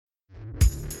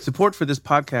Support for this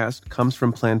podcast comes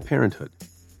from Planned Parenthood.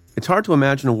 It's hard to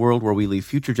imagine a world where we leave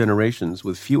future generations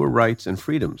with fewer rights and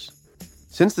freedoms.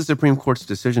 Since the Supreme Court's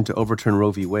decision to overturn Roe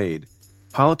v. Wade,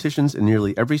 politicians in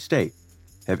nearly every state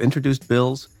have introduced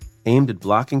bills aimed at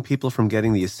blocking people from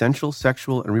getting the essential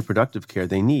sexual and reproductive care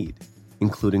they need,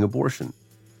 including abortion.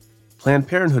 Planned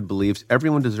Parenthood believes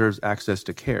everyone deserves access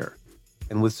to care,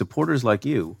 and with supporters like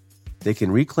you, they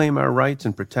can reclaim our rights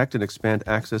and protect and expand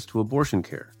access to abortion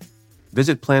care.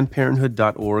 Visit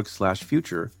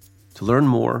PlannedParenthood.org/future to learn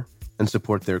more and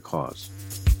support their cause.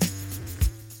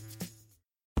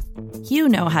 You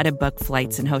know how to book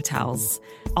flights and hotels.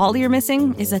 All you're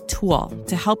missing is a tool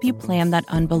to help you plan that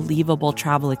unbelievable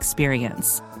travel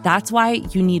experience. That's why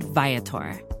you need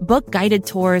Viator. Book guided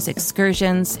tours,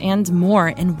 excursions, and more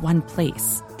in one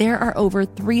place. There are over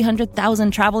 300,000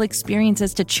 travel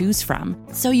experiences to choose from,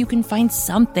 so you can find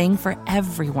something for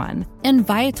everyone. And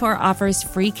Viator offers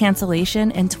free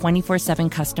cancellation and 24/7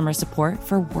 customer support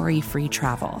for worry-free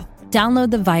travel.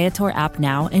 Download the Viator app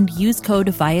now and use code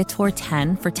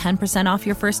Viator10 for 10% off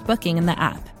your first booking in the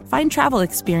app. Find travel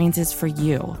experiences for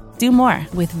you. Do more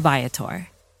with Viator.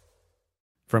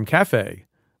 From Cafe,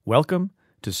 welcome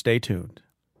to Stay Tuned.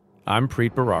 I'm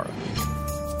Preet Bharara.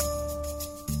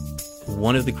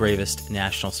 One of the gravest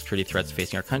national security threats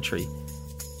facing our country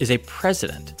is a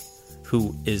president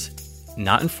who is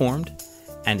not informed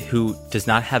and who does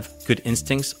not have good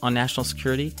instincts on national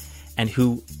security and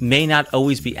who may not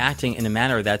always be acting in a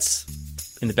manner that's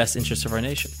in the best interest of our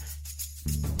nation.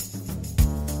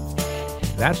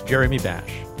 That's Jeremy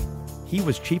Bash. He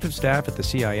was chief of staff at the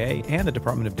CIA and the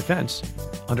Department of Defense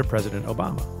under President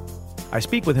Obama. I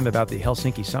speak with him about the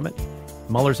Helsinki summit,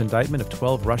 Mueller's indictment of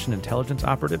 12 Russian intelligence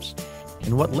operatives,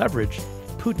 and what leverage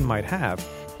Putin might have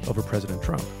over President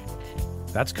Trump.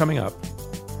 That's coming up.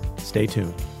 Stay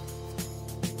tuned.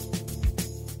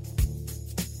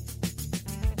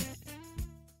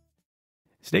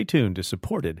 Stay Tuned is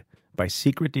supported by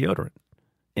Secret Deodorant.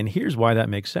 And here's why that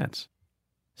makes sense.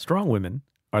 Strong women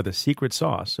are the secret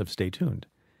sauce of Stay Tuned.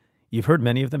 You've heard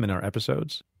many of them in our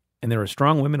episodes, and there are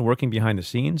strong women working behind the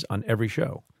scenes on every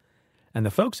show. And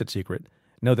the folks at Secret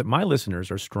know that my listeners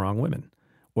are strong women,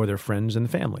 or their friends and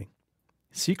family.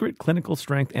 Secret Clinical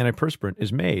Strength Antiperspirant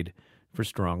is made for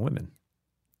strong women.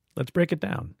 Let's break it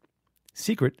down.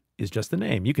 Secret is just the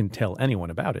name. You can tell anyone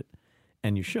about it,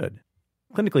 and you should.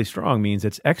 Clinically strong means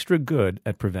it's extra good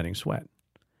at preventing sweat.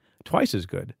 Twice as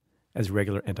good as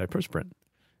regular antiperspirant.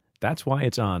 That's why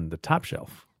it's on the top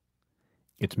shelf.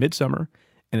 It's midsummer,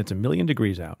 and it's 1,000,000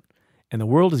 degrees out, and the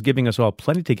world is giving us all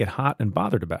plenty to get hot and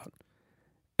bothered about.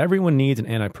 Everyone needs an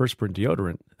antiperspirant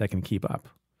deodorant that can keep up,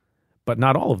 but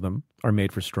not all of them are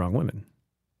made for strong women.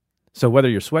 So whether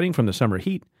you're sweating from the summer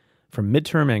heat, from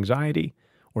midterm anxiety,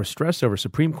 or stress over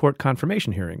Supreme Court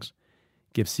confirmation hearings,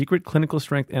 give Secret Clinical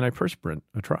Strength Antiperspirant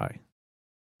a try.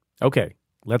 Okay,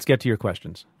 let's get to your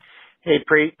questions. Hey,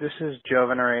 Preet, this is Joe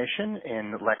Veneration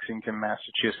in Lexington,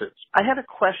 Massachusetts. I had a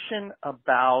question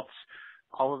about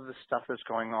all of the stuff that's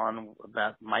going on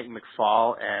about Mike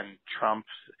McFaul and Trump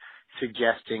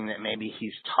suggesting that maybe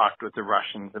he's talked with the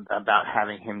Russians about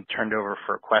having him turned over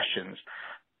for questions.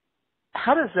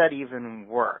 How does that even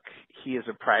work? He is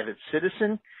a private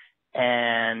citizen,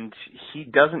 and he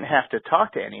doesn't have to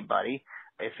talk to anybody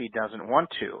if he doesn't want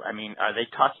to. I mean, are they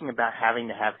talking about having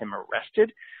to have him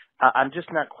arrested? I'm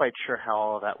just not quite sure how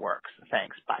all of that works.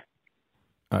 Thanks. Bye.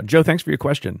 Joe, thanks for your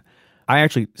question. I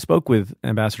actually spoke with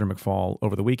Ambassador McFaul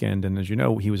over the weekend, and as you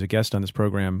know, he was a guest on this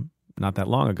program not that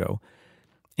long ago.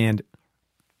 And,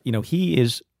 you know, he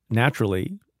is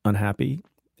naturally unhappy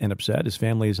and upset. His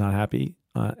family is not happy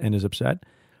and is upset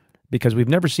because we've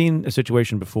never seen a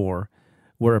situation before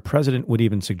where a president would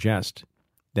even suggest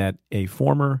that a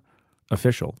former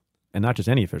official, and not just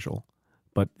any official,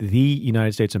 but the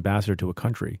United States ambassador to a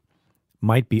country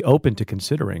might be open to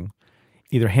considering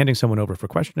either handing someone over for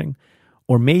questioning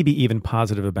or maybe even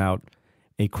positive about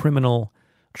a criminal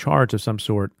charge of some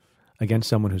sort against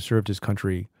someone who served his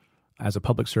country as a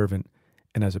public servant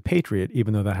and as a patriot,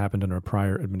 even though that happened under a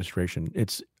prior administration.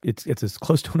 It's as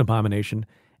close to an abomination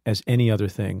as any other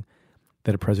thing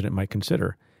that a president might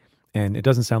consider. And it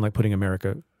doesn't sound like putting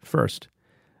America first.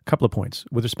 A couple of points.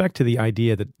 With respect to the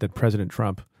idea that President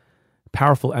Trump,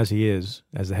 powerful as he is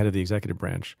as the head of the executive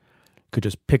branch, could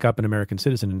just pick up an American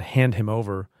citizen and hand him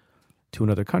over to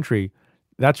another country,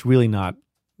 that's really not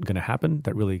going to happen.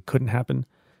 That really couldn't happen,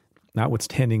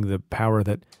 notwithstanding the power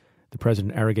that the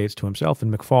president arrogates to himself.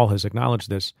 And McFaul has acknowledged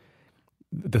this.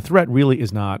 The threat really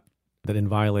is not that in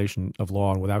violation of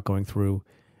law and without going through,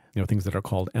 things that are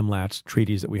called MLATs,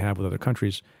 treaties that we have with other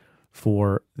countries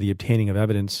for the obtaining of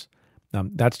evidence.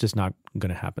 That's just not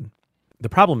going to happen. The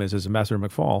problem is, as Ambassador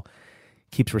McFaul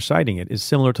keeps reciting it, is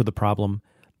similar to the problem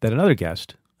that another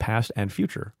guest, past and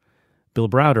future, Bill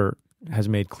Browder, has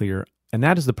made clear, and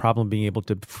that is the problem being able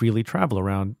to freely travel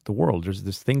around the world. There's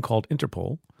this thing called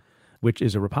Interpol, which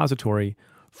is a repository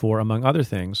for, among other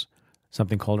things,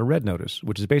 something called a red notice,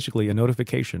 which is basically a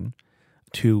notification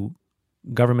to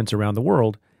governments around the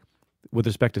world with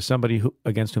respect to somebody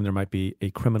against whom there might be a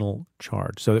criminal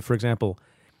charge. So that, for example,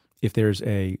 if there's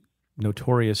a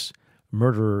notorious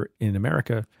murderer in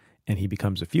America and he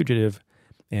becomes a fugitive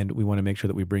and we want to make sure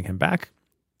that we bring him back,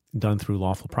 done through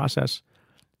lawful process,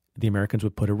 the Americans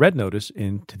would put a red notice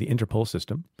into the Interpol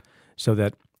system so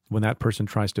that when that person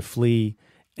tries to flee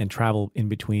and travel in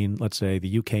between, let's say,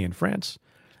 the UK and France,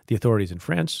 the authorities in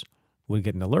France would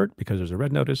get an alert because there's a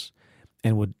red notice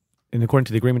and would, and according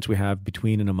to the agreements we have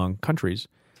between and among countries,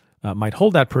 might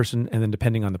hold that person and then,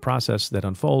 depending on the process that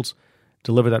unfolds,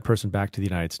 deliver that person back to the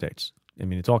United States. I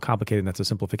mean, it's all complicated and that's a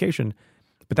simplification,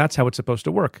 but that's how it's supposed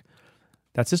to work.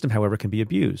 That system, however, can be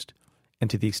abused. And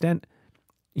to the extent,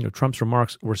 Trump's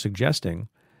remarks were suggesting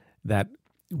that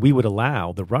we would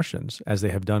allow the Russians, as they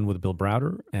have done with Bill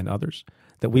Browder and others,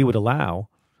 that we would allow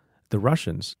the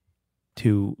Russians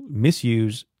to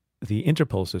misuse the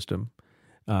Interpol system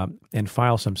and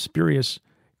file some spurious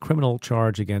criminal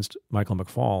charge against Michael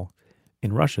McFaul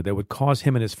in Russia that would cause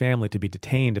him and his family to be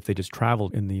detained if they just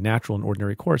traveled in the natural and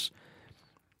ordinary course.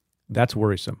 That's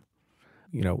worrisome.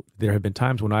 There have been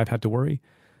times when I've had to worry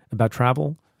about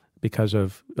travel because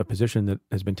of a position that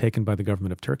has been taken by the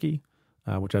government of Turkey,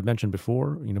 which I've mentioned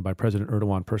before, by President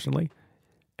Erdogan personally.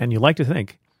 And you like to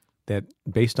think that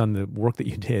based on the work that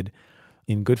you did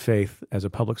in good faith as a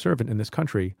public servant in this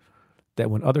country, that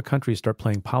when other countries start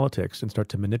playing politics and start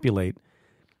to manipulate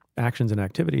actions and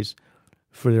activities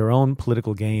for their own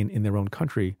political gain in their own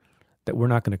country, that we're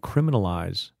not going to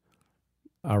criminalize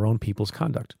our own people's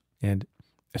conduct. And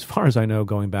as far as I know,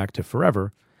 going back to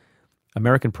forever,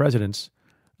 American presidents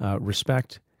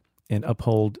respect and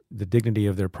uphold the dignity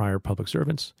of their prior public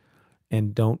servants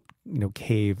and don't,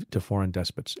 cave to foreign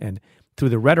despots. And through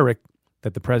the rhetoric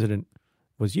that the president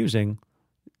was using,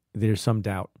 there's some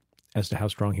doubt as to how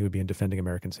strong he would be in defending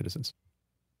American citizens.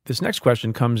 This next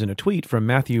question comes in a tweet from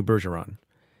Matthew Bergeron.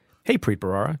 Hey, Preet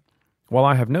Bharara. While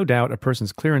I have no doubt a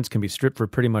person's clearance can be stripped for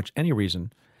pretty much any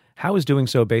reason, how is doing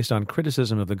so based on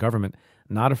criticism of the government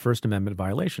not a First Amendment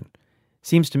violation?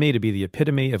 Seems to me to be the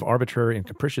epitome of arbitrary and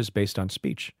capricious based on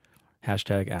speech.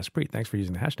 #AskPreet. Thanks for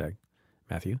using the hashtag,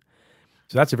 Matthew.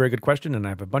 So that's a very good question, and I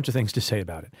have a bunch of things to say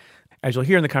about it. As you'll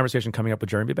hear in the conversation coming up with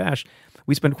Jeremy Bash,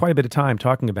 we spent quite a bit of time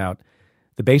talking about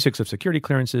the basics of security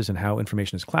clearances and how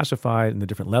information is classified and the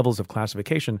different levels of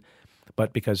classification.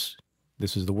 But because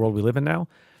this is the world we live in now,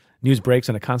 news breaks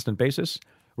on a constant basis.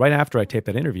 Right after I taped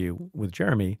that interview with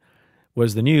Jeremy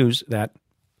was the news that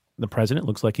the president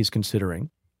looks like he's considering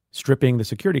stripping the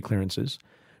security clearances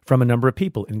from a number of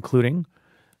people, including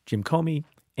Jim Comey,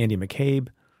 Andy McCabe,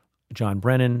 John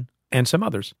Brennan, and some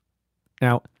others.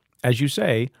 Now, as you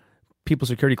say, people's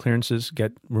security clearances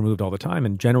get removed all the time.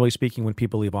 And generally speaking, when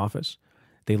people leave office,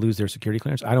 they lose their security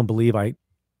clearance. I don't believe I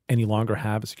any longer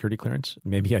have a security clearance.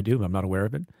 Maybe I do, but I'm not aware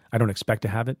of it. I don't expect to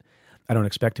have it. I don't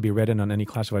expect to be read in on any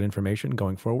classified information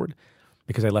going forward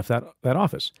because I left that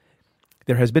office.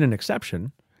 There has been an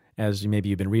exception, as maybe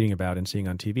you've been reading about and seeing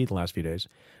on TV the last few days,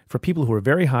 for people who are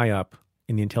very high up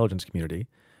in the intelligence community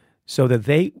so that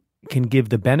they can give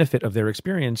the benefit of their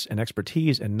experience and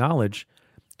expertise and knowledge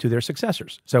to their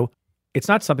successors. So it's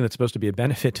not something that's supposed to be a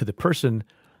benefit to the person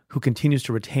who continues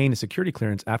to retain a security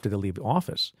clearance after they leave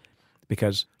office,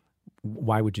 because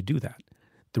why would you do that?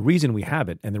 The reason we have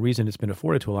it, and the reason it's been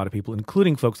afforded to a lot of people,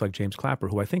 including folks like James Clapper,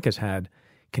 who I think has had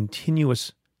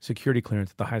continuous security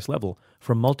clearance at the highest level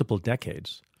for multiple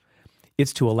decades,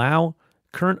 it's to allow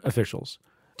current officials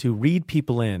to read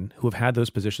people in who have had those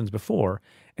positions before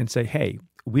and say, hey,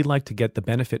 we'd like to get the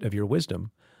benefit of your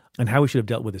wisdom on how we should have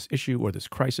dealt with this issue or this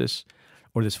crisis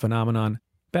or this phenomenon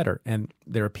better. And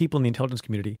there are people in the intelligence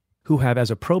community who have,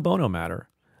 as a pro bono matter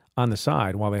on the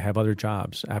side while they have other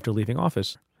jobs after leaving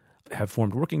office, have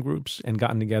formed working groups and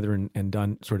gotten together and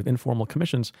done sort of informal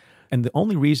commissions. And the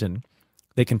only reason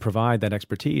they can provide that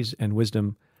expertise and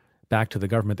wisdom back to the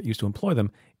government that used to employ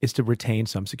them is to retain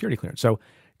some security clearance. So,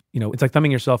 it's like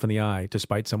thumbing yourself in the eye to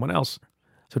spite someone else.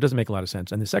 So it doesn't make a lot of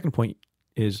sense. And the second point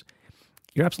is,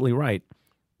 you're absolutely right.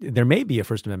 There may be a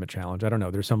First Amendment challenge. I don't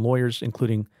know. There's some lawyers,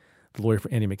 including the lawyer for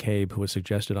Andy McCabe, who has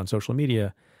suggested on social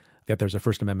media that there's a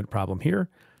First Amendment problem here.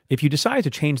 If you decide to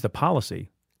change the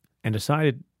policy and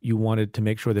decided you wanted to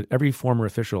make sure that every former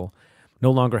official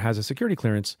no longer has a security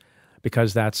clearance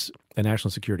because that's a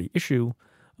national security issue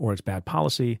or it's bad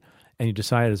policy, and you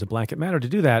decided as a blanket matter to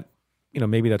do that,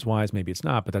 maybe that's wise, maybe it's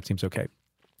not, but that seems okay.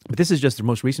 But this is just the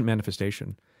most recent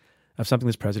manifestation of something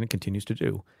this president continues to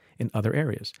do in other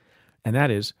areas. And that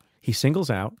is he singles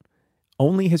out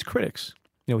only his critics.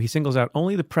 He singles out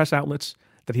only the press outlets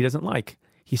that he doesn't like.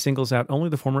 He singles out only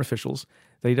the former officials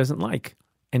that he doesn't like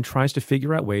and tries to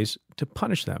figure out ways to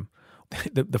punish them.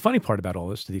 The funny part about all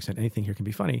this, to the extent anything here can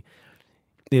be funny,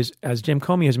 is as Jim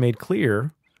Comey has made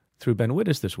clear through Ben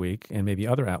Wittes this week and maybe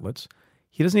other outlets,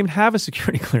 he doesn't even have a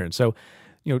security clearance. So,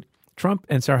 Trump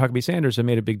and Sarah Huckabee Sanders have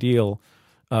made a big deal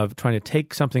of trying to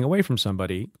take something away from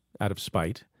somebody out of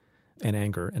spite and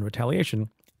anger and retaliation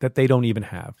that they don't even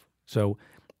have. So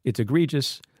it's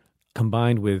egregious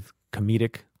combined with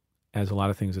comedic, as a lot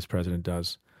of things this president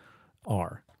does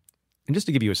are. And just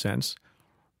to give you a sense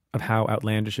of how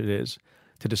outlandish it is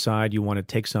to decide you want to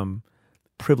take some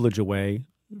privilege away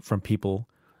from people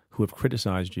who have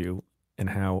criticized you and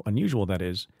how unusual that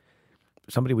is,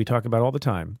 somebody we talk about all the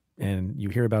time and you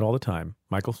hear about all the time,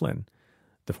 Michael Flynn,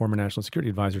 the former national security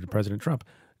advisor to President Trump,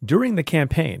 during the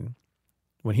campaign,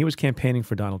 when he was campaigning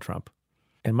for Donald Trump,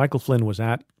 and Michael Flynn was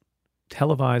at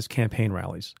televised campaign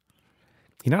rallies,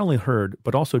 he not only heard,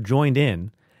 but also joined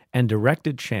in and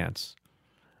directed chants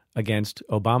against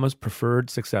Obama's preferred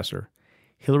successor,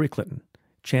 Hillary Clinton,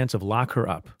 chants of lock her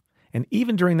up. And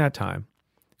even during that time,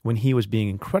 when he was being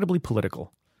incredibly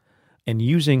political and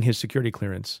using his security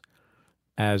clearance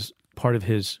as part of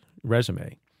his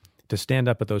resume to stand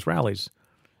up at those rallies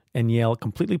and yell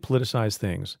completely politicized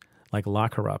things like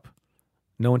lock her up,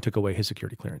 no one took away his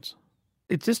security clearance.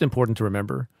 It's just important to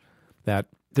remember that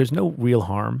there's no real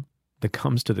harm that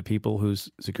comes to the people whose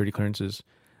security clearances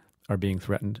are being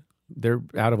threatened. They're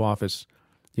out of office.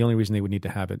 The only reason they would need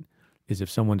to have it is if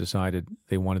someone decided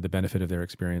they wanted the benefit of their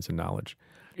experience and knowledge.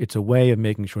 It's a way of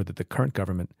making sure that the current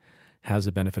government has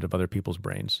the benefit of other people's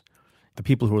brains. The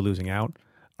people who are losing out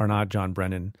are not John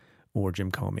Brennan or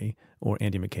Jim Comey or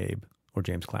Andy McCabe or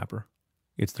James Clapper.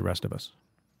 It's the rest of us.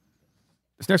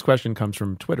 This next question comes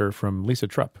from Twitter from Lisa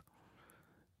Trupp.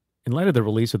 In light of the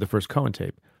release of the first Cohen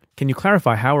tape, can you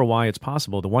clarify how or why it's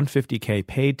possible the $150K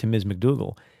paid to Ms.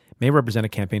 McDougal may represent a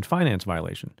campaign finance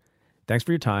violation? Thanks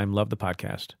for your time. Love the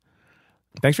podcast.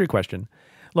 Thanks for your question.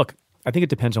 Look, I think it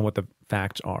depends on what the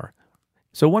facts are.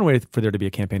 So one way for there to be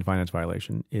a campaign finance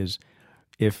violation is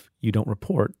if you don't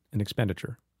report an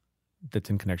expenditure that's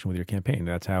in connection with your campaign.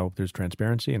 That's how there's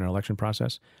transparency in our election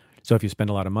process. So if you spend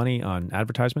a lot of money on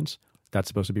advertisements, that's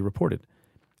supposed to be reported.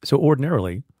 So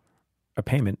ordinarily, a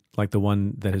payment like the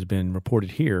one that has been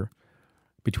reported here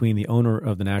between the owner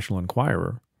of the National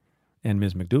Enquirer and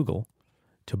Ms. McDougal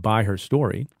to buy her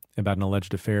story about an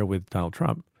alleged affair with Donald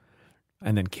Trump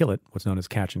and then kill it, what's known as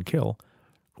catch and kill,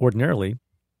 ordinarily,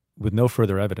 with no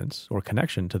further evidence or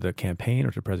connection to the campaign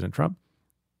or to President Trump,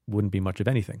 wouldn't be much of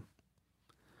anything,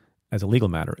 as a legal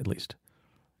matter at least.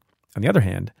 On the other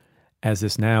hand, as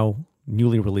this now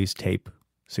newly released tape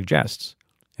suggests,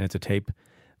 and it's a tape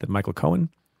that Michael Cohen,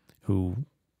 who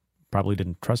probably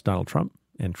didn't trust Donald Trump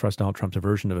and trust Donald Trump's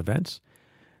version of events,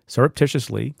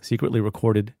 surreptitiously, secretly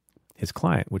recorded his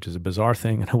client, which is a bizarre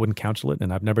thing, and I wouldn't counsel it,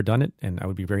 and I've never done it, and I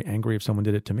would be very angry if someone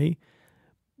did it to me,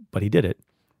 but he did it.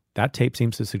 That tape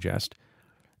seems to suggest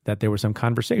that there was some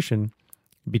conversation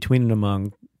between and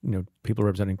among people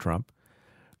representing Trump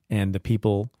and the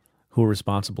people who were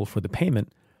responsible for the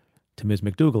payment to Ms.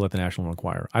 McDougal at the National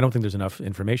Enquirer. I don't think there's enough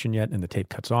information yet, and the tape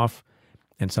cuts off,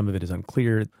 and some of it is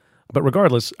unclear. But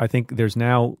regardless, I think there's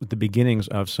now the beginnings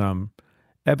of some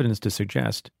evidence to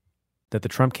suggest that the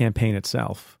Trump campaign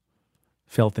itself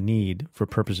felt the need, for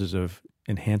purposes of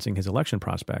enhancing his election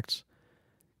prospects,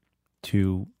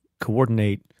 to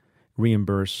coordinate,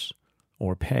 reimburse,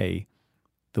 or pay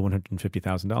the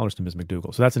 $150,000 to Ms.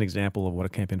 McDougal. So that's an example of what a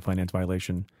campaign finance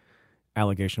violation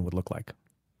allegation would look like.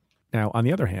 Now, on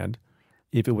the other hand,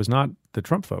 if it was not the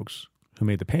Trump folks who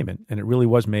made the payment, and it really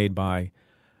was made by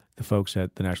the folks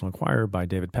at the National Enquirer, by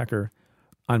David Pecker,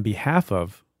 on behalf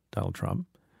of Donald Trump,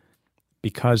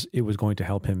 because it was going to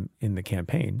help him in the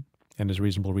campaign, and there's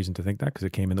reasonable reason to think that because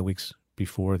it came in the weeks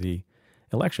before the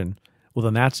election, well,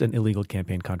 then that's an illegal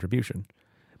campaign contribution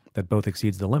that both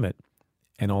exceeds the limit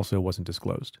and also wasn't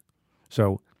disclosed.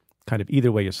 So kind of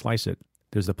either way you slice it,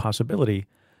 there's the possibility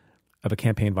of a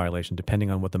campaign violation, depending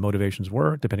on what the motivations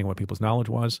were, depending on what people's knowledge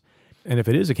was. And if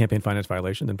it is a campaign finance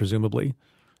violation, then presumably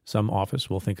some office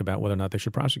will think about whether or not they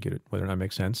should prosecute it, whether or not it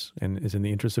makes sense and is in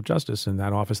the interest of justice. And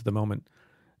that office at the moment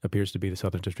appears to be the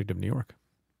Southern District of New York.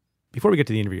 Before we get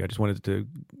to the interview, I just wanted to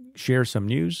share some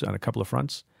news on a couple of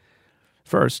fronts.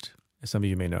 First, as some of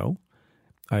you may know,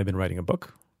 I've been writing a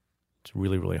book. It's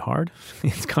really, really hard.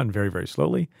 It's gone very, very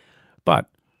slowly. But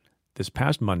this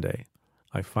past Monday,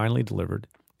 I finally delivered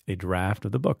a draft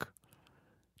of the book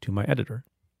to my editor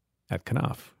at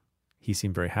Knopf. He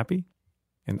seemed very happy,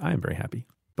 and I am very happy.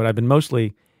 But I've been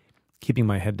mostly keeping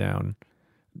my head down,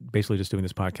 basically just doing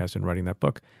this podcast and writing that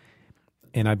book.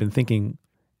 And I've been thinking,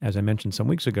 as I mentioned some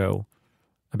weeks ago,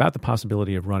 about the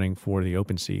possibility of running for the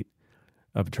open seat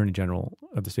of Attorney General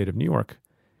of the state of New York.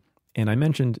 And I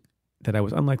mentioned that I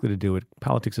was unlikely to do it.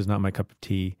 Politics is not my cup of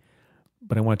tea,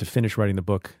 but I wanted to finish writing the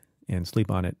book and sleep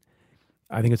on it.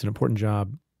 I think it's an important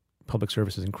job. Public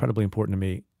service is incredibly important to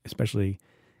me, especially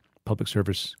public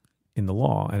service in the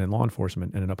law and in law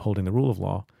enforcement and in upholding the rule of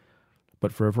law.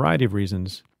 But for a variety of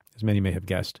reasons, as many may have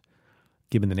guessed,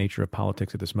 given the nature of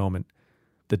politics at this moment,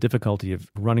 the difficulty of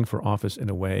running for office in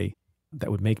a way that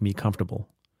would make me comfortable,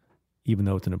 even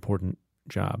though it's an important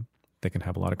job that can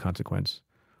have a lot of consequence,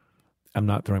 I'm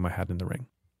not throwing my hat in the ring.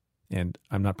 And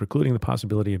I'm not precluding the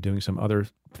possibility of doing some other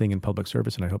thing in public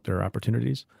service, and I hope there are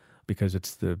opportunities, because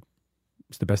it's the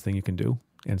best thing you can do,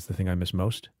 and it's the thing I miss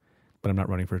most, but I'm not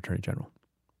running for Attorney General.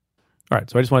 All right,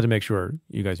 so I just wanted to make sure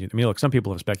you guys knew. I mean, look, some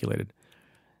people have speculated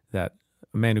that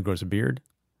a man who grows a beard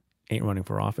ain't running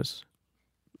for office.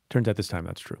 Turns out this time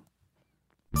that's true.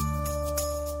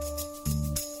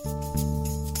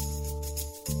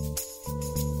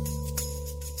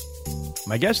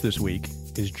 My guest this week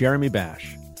is Jeremy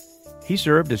Bash. He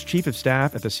served as Chief of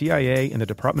Staff at the CIA and the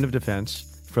Department of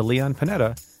Defense for Leon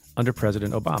Panetta under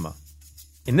President Obama.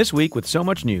 In This Week with So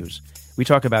Much News, we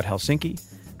talk about Helsinki,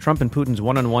 Trump and Putin's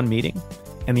one-on-one meeting,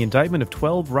 and the indictment of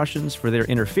 12 Russians for their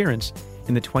interference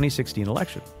in the 2016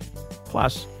 election.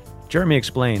 Plus, Jeremy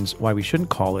explains why we shouldn't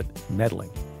call it meddling.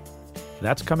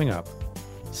 That's coming up.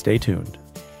 Stay tuned.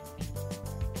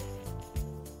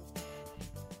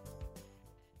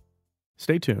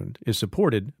 Stay Tuned is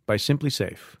supported by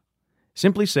SimpliSafe.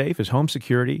 SimpliSafe is home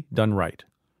security done right.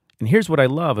 And here's what I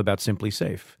love about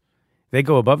SimpliSafe. They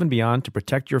go above and beyond to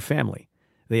protect your family.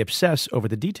 They obsess over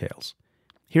the details.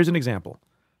 Here's an example.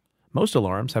 Most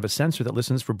alarms have a sensor that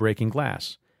listens for breaking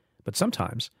glass, but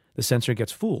sometimes the sensor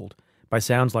gets fooled by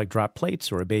sounds like dropped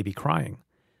plates or a baby crying.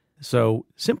 So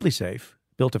SimpliSafe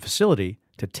built a facility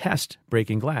to test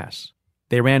breaking glass.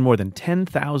 They ran more than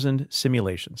 10,000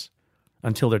 simulations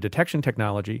until their detection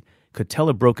technology could tell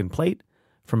a broken plate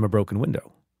from a broken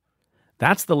window.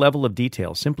 That's the level of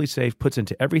detail SimpliSafe puts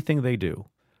into everything they do.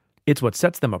 It's what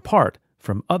sets them apart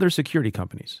from other security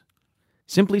companies.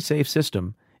 SimpliSafe's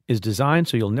system is designed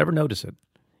so you'll never notice it.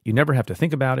 You never have to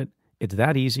think about it. It's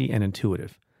that easy and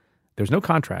intuitive. There's no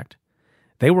contract.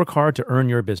 They work hard to earn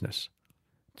your business.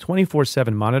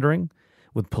 24/7 monitoring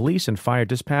with police and fire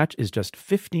dispatch is just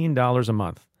 $15 a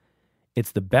month.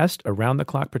 It's the best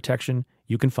around-the-clock protection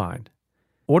you can find.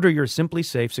 Order your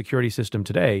SimpliSafe security system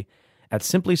today at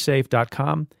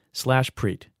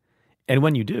simplisafe.com/Preet. And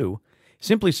when you do,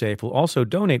 SimpliSafe will also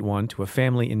donate one to a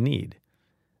family in need.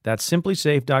 That's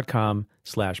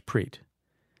simplisafe.com/Preet.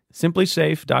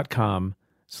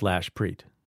 simplisafe.com/Preet.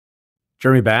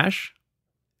 Jeremy Bash,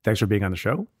 thanks for being on the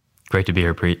show. Great to be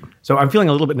here, Preet. So I'm feeling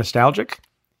a little bit nostalgic.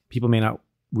 People may not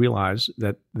realize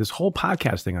that this whole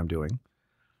podcast thing I'm doing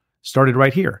started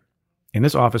right here in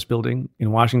this office building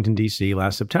in Washington, D.C.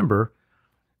 last September,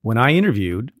 when I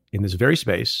interviewed in this very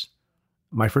space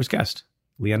my first guest,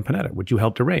 Leon Panetta, which you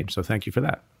helped arrange. So thank you for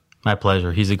that. My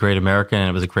pleasure. He's a great American, and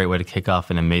it was a great way to kick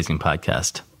off an amazing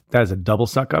podcast. That is a double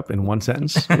suck up in one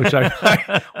sentence, which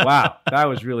wow, that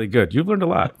was really good. You've learned a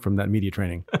lot from that media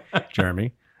training,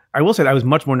 Jeremy. I will say that I was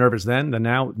much more nervous then than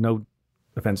now. No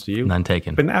offense to you. None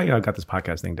taken. But now, I've got this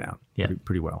podcast thing down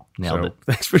pretty well. Nailed it.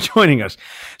 Thanks for joining us.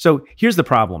 So here's the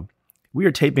problem. We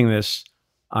are taping this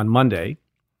on Monday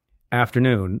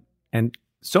afternoon, and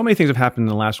so many things have happened in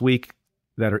the last week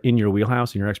that are in your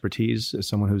wheelhouse and your expertise as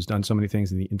someone who's done so many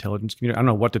things in the intelligence community. I don't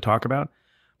know what to talk about.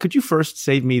 Could you first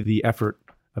save me the effort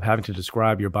of having to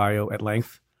describe your bio at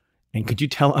length? And could you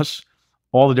tell us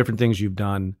all the different things you've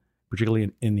done,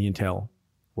 particularly in the intel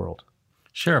world?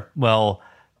 Sure. Well,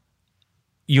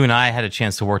 you and I had a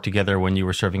chance to work together when you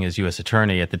were serving as U.S.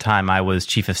 Attorney. At the time, I was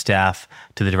Chief of Staff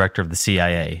to the Director of the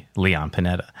CIA, Leon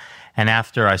Panetta. And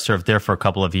after I served there for a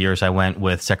couple of years, I went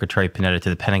with Secretary Panetta to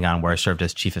the Pentagon, where I served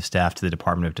as Chief of Staff to the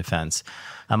Department of Defense.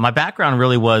 My background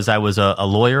really was I was a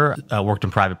lawyer, worked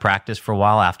in private practice for a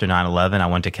while. After 9/11, I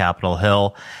went to Capitol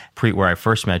Hill, where I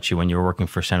first met you when you were working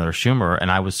for Senator Schumer,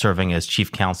 and I was serving as chief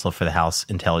counsel for the House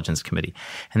Intelligence Committee.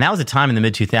 And that was a time in the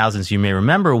mid-2000s, you may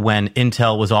remember, when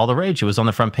intel was all the rage. It was on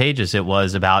the front pages. It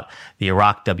was about the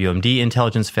Iraq WMD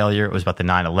intelligence failure. It was about the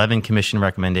 9/11 Commission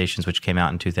recommendations, which came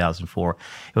out in 2004.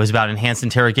 It was about enhanced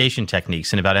interrogation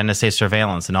techniques and about NSA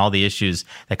surveillance and all the issues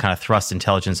that kind of thrust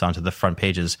intelligence onto the front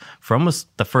pages for almost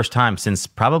the first time since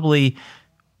probably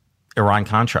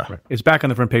Iran-Contra. Right. It's back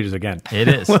on the front pages again. It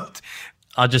is. Well,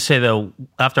 I'll just say, though,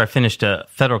 after I finished a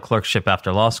federal clerkship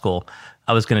after law school,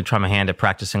 I was going to try my hand at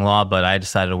practicing law, but I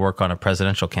decided to work on a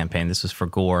presidential campaign. This was for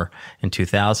Gore in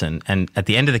 2000. And at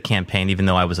the end of the campaign, even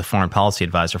though I was a foreign policy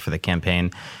advisor for the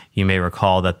campaign, you may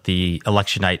recall that the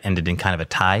election night ended in kind of a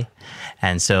tie.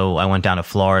 And so I went down to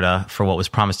Florida for what was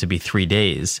promised to be 3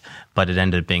 days, but it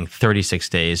ended up being 36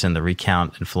 days. And the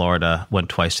recount in Florida went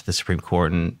twice to the Supreme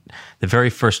Court. And the very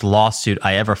first lawsuit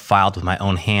I ever filed with my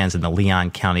own hands in the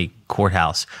Leon County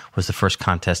courthouse was the first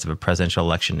contest of a presidential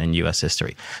election in U.S.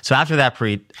 history. So after that,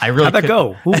 Preet, I really How'd that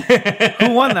go?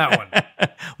 Who won that one?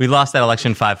 We lost that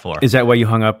election 5-4. Is that why you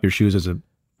hung up your shoes as a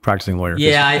practicing lawyer?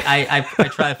 Yeah, I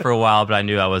tried for a while, but I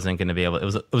knew I wasn't going to be able. It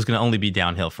was going to only be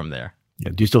downhill from there.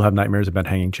 Yeah. Do you still have nightmares about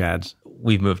hanging chads?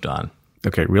 We've moved on.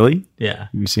 Okay, really? Yeah.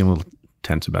 You seem a little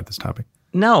tense about this topic.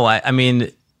 No, I mean,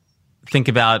 think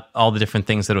about all the different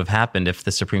things that would have happened if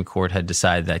the Supreme Court had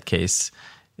decided that case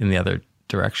in the other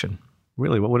direction.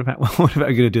 Really? What would have happened? What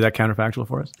are you going to do that counterfactual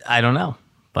for us? I don't know,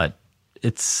 but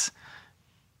it's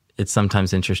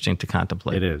sometimes interesting to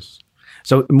contemplate. It is.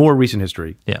 So more recent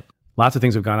history. Yeah. Lots of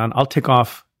things have gone on. I'll tick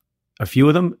off a few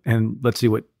of them and let's see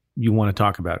what you want to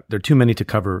talk about. There are too many to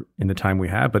cover in the time we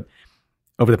have, but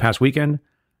over the past weekend,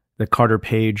 the Carter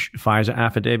Page FISA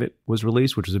affidavit was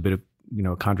released, which was a bit of,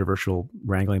 controversial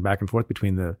wrangling back and forth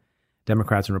between the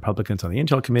Democrats and Republicans on the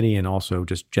Intel Committee and also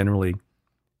just generally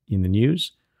in the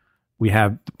news. We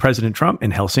have President Trump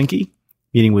in Helsinki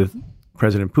meeting with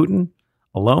President Putin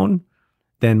alone,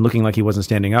 then looking like he wasn't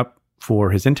standing up for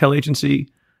his intel agency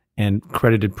and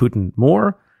credited Putin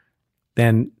more.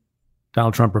 Then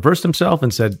Donald Trump reversed himself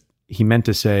and said he meant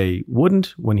to say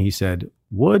wouldn't when he said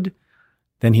would.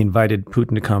 Then he invited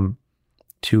Putin to come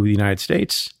to the United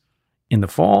States in the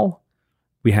fall.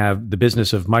 We have the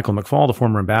business of Michael McFaul, the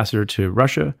former ambassador to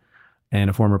Russia and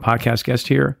a former podcast guest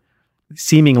here,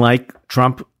 seeming like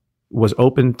Trump was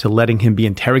open to letting him be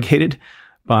interrogated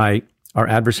by our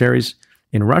adversaries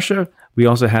in Russia. We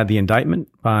also had the indictment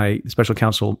by Special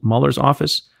Counsel Mueller's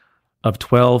office of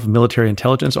 12 military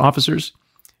intelligence officers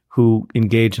who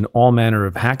engaged in all manner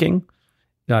of hacking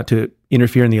to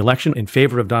interfere in the election in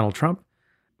favor of Donald Trump.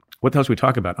 What else we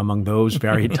talk about among those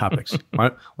varied topics? Why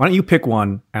don't you pick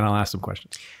one and I'll ask some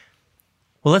questions.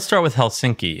 Well, let's start with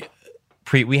Helsinki.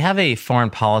 Preet, we have a foreign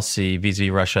policy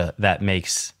vis-a-vis Russia that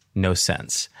makes no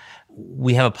sense.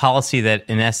 We have a policy that,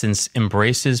 in essence,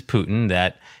 embraces Putin,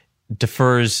 that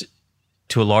defers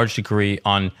to a large degree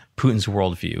on Putin's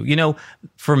worldview.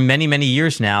 For many, many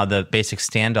years now, the basic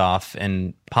standoff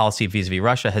and policy vis-a-vis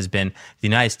Russia has been the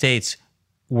United States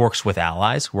works with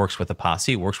allies, works with the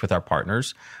posse, works with our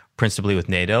partners, principally with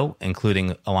NATO,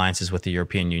 including alliances with the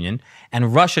European Union,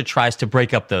 and Russia tries to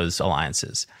break up those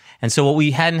alliances. And so what we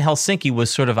had in Helsinki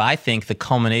was sort of, I think, the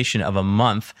culmination of a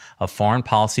month of foreign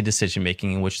policy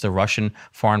decision-making in which the Russian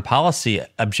foreign policy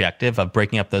objective of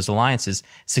breaking up those alliances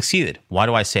succeeded. Why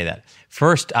do I say that?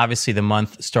 First, obviously, the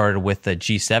month started with the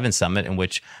G7 summit in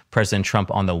which President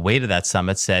Trump, on the way to that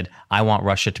summit, said, I want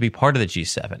Russia to be part of the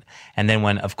G7. And then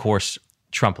when, of course,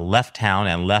 Trump left town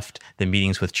and left the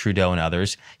meetings with Trudeau and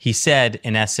others, he said,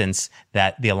 in essence,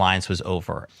 that the alliance was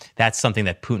over. That's something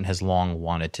that Putin has long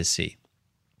wanted to see.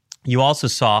 You also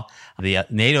saw the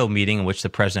NATO meeting in which the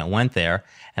president went there,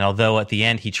 and although at the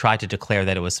end he tried to declare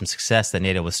that it was some success, that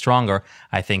NATO was stronger,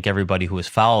 I think everybody who has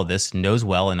followed this knows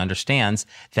well and understands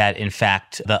that, in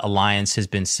fact, the alliance has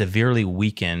been severely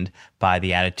weakened by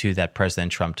the attitude that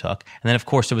President Trump took. And then, of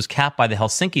course, it was capped by the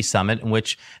Helsinki summit in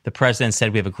which the president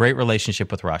said we have a great relationship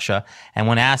with Russia, and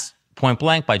when asked point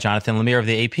blank by Jonathan Lemire of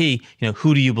the AP,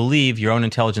 who do you believe, your own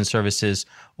intelligence services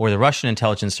or the Russian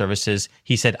intelligence services?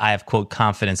 He said, I have, quote,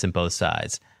 confidence in both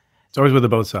sides. It's always with the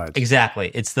both sides.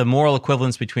 Exactly. It's the moral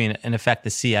equivalence between, in effect, the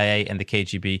CIA and the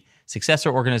KGB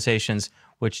successor organizations,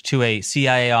 which to a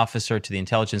CIA officer, to the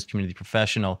intelligence community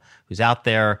professional who's out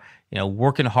there,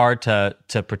 working hard to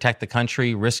protect the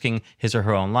country, risking his or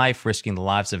her own life, risking the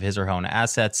lives of his or her own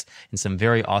assets in some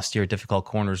very austere, difficult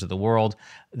corners of the world,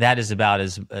 that is about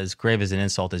as grave as an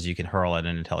insult as you can hurl at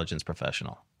an intelligence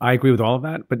professional. I agree with all of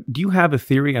that, but do you have a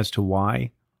theory as to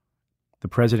why the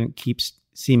president keeps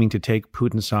seeming to take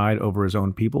Putin's side over his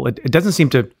own people? It doesn't seem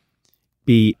to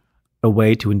be a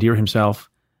way to endear himself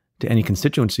to any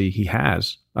constituency he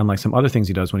has, unlike some other things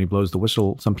he does when he blows the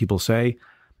whistle, some people say,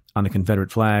 on the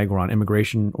Confederate flag or on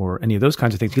immigration or any of those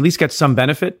kinds of things. He at least gets some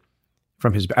benefit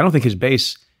from his... I don't think his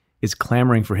base is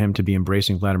clamoring for him to be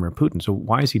embracing Vladimir Putin. So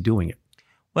why is he doing it?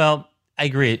 Well, I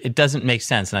agree. It doesn't make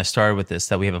sense. And I started with this,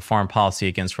 that we have a foreign policy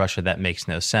against Russia that makes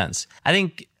no sense. I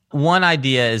think One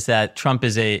idea is that Trump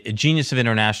is a genius of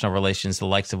international relations, the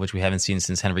likes of which we haven't seen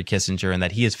since Henry Kissinger, and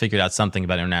that he has figured out something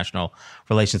about international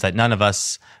relations that none of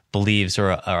us believes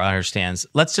or understands.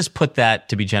 Let's just put that,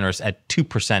 to be generous, at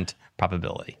 2%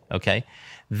 probability, okay?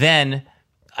 Then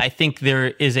I think there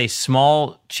is a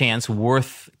small chance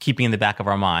worth keeping in the back of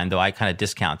our mind, though I kind of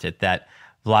discount it, that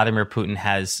Vladimir Putin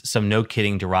has some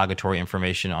no-kidding derogatory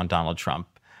information on Donald Trump.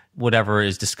 Whatever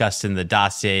is discussed in the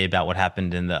dossier about what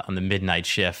happened on the midnight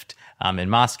shift in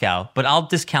Moscow. But I'll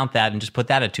discount that and just put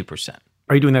that at 2%.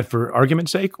 Are you doing that for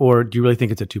argument's sake, or do you really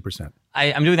think it's at 2%?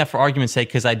 I'm doing that for argument's sake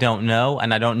because I don't know,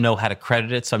 and I don't know how to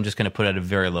credit it, so I'm just going to put it at a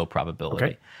very low probability.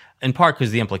 Okay. In part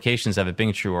because the implications of it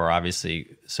being true are obviously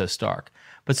so stark.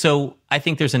 But so I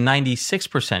think there's a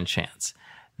 96% chance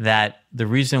that the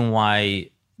reason why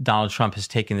Donald Trump has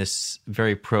taken this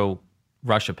very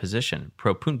pro-Russia position,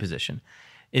 pro-Putin position,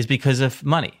 is because of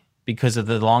money, because of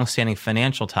the longstanding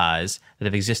financial ties that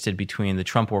have existed between the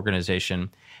Trump organization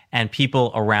and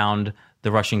people around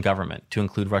the Russian government, to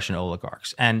include Russian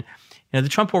oligarchs. And the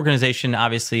Trump organization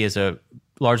obviously is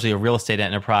largely a real estate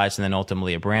enterprise and then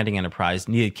ultimately a branding enterprise,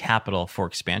 needed capital for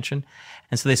expansion.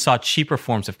 And so they sought cheaper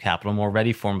forms of capital, more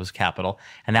ready forms of capital,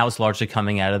 and that was largely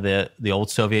coming out of the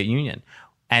old Soviet Union.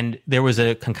 And there was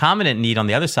a concomitant need on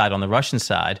the other side, on the Russian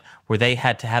side, where they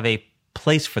had to have a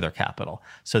place for their capital.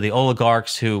 So the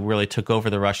oligarchs who really took over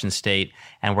the Russian state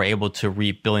and were able to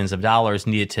reap billions of dollars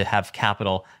needed to have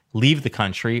capital leave the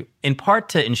country, in part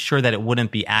to ensure that it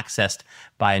wouldn't be accessed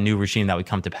by a new regime that would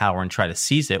come to power and try to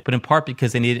seize it, but in part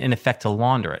because they needed, in effect, to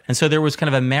launder it. And so there was kind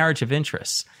of a marriage of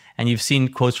interests. And you've seen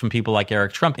quotes from people like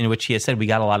Eric Trump in which he has said, we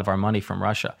got a lot of our money from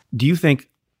Russia. Do you think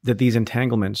that these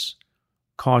entanglements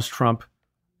cause Trump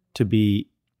to be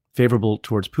favorable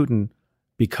towards Putin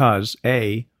because,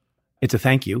 A, it's a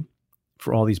thank you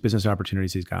for all these business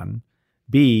opportunities he's gotten,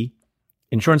 B,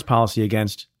 insurance policy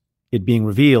against it being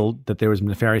revealed that there was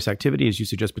nefarious activity, as you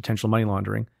suggest, potential money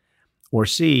laundering, or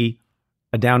C,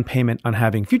 a down payment on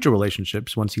having future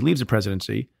relationships once he leaves the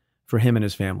presidency for him and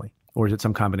his family? Or is it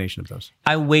some combination of those?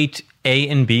 I weight A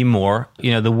and B more.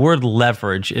 The word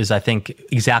leverage is, I think,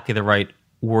 exactly the right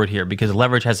word here, because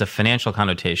leverage has a financial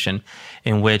connotation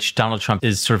in which Donald Trump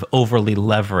is sort of overly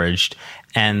leveraged,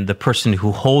 and the person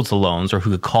who holds the loans or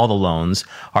who could call the loans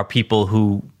are people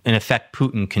who, in effect,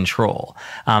 Putin control.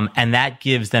 And that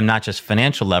gives them not just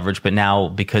financial leverage, but now,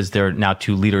 because they're now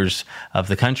two leaders of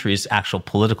the country's actual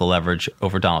political leverage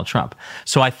over Donald Trump.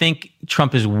 So I think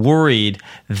Trump is worried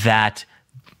that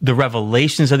the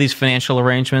revelations of these financial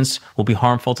arrangements will be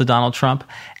harmful to Donald Trump.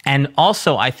 And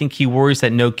also, I think he worries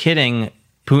that, no kidding,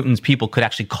 Putin's people could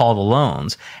actually call the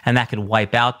loans, and that could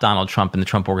wipe out Donald Trump and the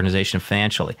Trump organization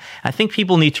financially. I think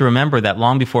people need to remember that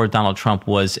long before Donald Trump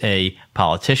was a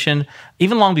politician,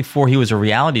 even long before he was a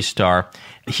reality star,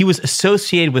 he was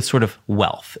associated with sort of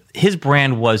wealth. His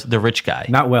brand was the rich guy.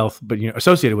 Not wealth, but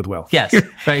associated with wealth. Yes,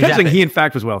 right, exactly. He in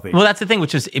fact was wealthy. Well, that's the thing,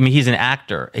 which is, he's an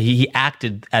actor. He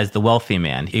acted as the wealthy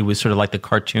man. He was sort of like the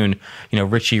cartoon,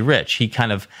 Richie Rich.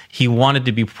 He wanted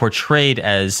to be portrayed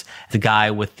as the guy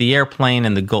with the airplane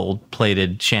and the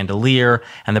gold-plated chandelier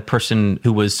and the person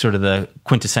who was sort of the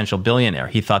quintessential billionaire.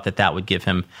 He thought that would give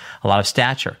him a lot of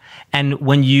stature. And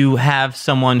when you have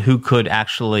someone who could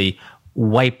actually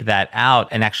wipe that out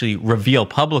and actually reveal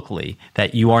publicly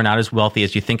that you are not as wealthy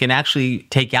as you think and actually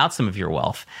take out some of your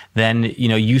wealth, then,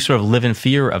 you sort of live in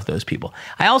fear of those people.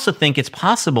 I also think it's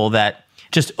possible that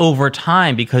just over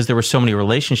time, because there were so many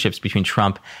relationships between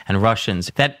Trump and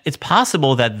Russians, that it's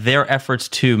possible that their efforts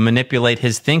to manipulate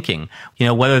his thinking,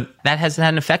 whether that has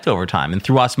had an effect over time. And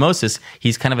through osmosis,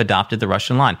 he's kind of adopted the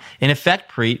Russian line. In effect,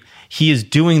 Preet, he is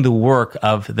doing the work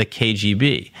of the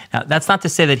KGB. Now, that's not to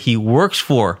say that he works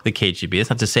for the KGB. It's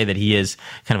not to say that he is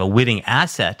kind of a witting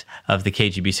asset of the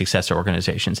KGB successor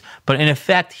organizations. But in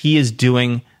effect, he is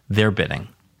doing their bidding.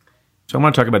 So I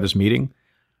want to talk about this meeting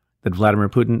that Vladimir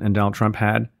Putin and Donald Trump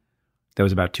had. That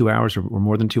was about 2 hours or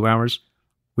more than 2 hours,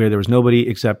 where there was nobody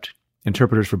except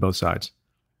interpreters for both sides.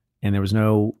 And there was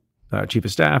no chief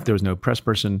of staff, there was no press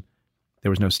person,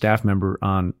 there was no staff member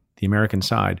on the American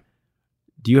side.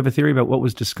 Do you have a theory about what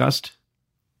was discussed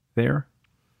there?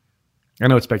 I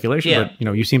know it's speculation, yeah.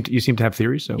 But you seem to have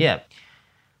theories. So yeah.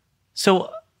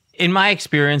 So in my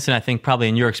experience, and I think probably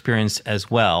in your experience as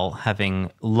well,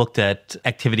 having looked at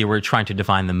activity where we're trying to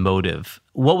divine the motive,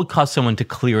 what would cause someone to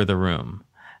clear the room?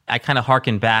 I kind of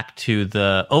hearken back to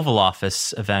the Oval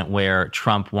Office event where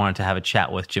Trump wanted to have a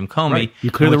chat with Jim Comey. Right. You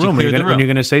clear the room when you're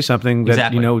going to say something that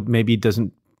exactly. Maybe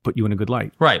doesn't put you in a good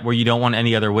light. Right, where you don't want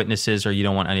any other witnesses or you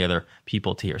don't want any other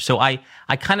people to hear. So I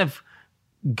kind of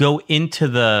go into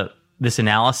this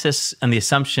analysis and the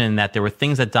assumption that there were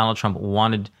things that Donald Trump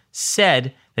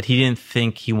said that he didn't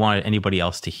think he wanted anybody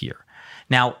else to hear.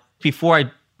 Now, before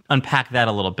I unpack that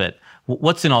a little bit,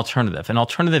 what's an alternative? An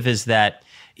alternative is that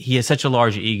he has such a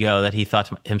large ego that he thought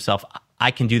to himself,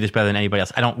 I can do this better than anybody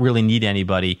else. I don't really need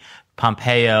anybody.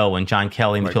 Pompeo and John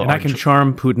Kelly. Right. And I can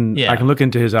charm Putin. Yeah. I can look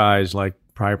into his eyes like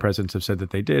prior presidents have said that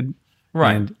they did.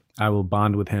 Right. And I will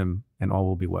bond with him and all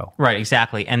will be well. Right,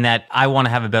 exactly. And that I want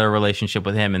to have a better relationship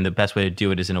with him, and the best way to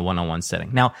do it is in a one-on-one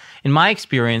setting. Now, in my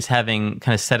experience, having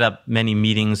kind of set up many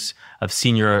meetings of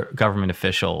senior government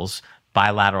officials,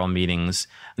 bilateral meetings,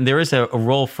 there is a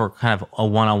role for kind of a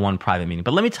one-on-one private meeting.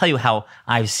 But let me tell you how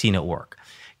I've seen it work.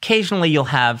 Occasionally, you'll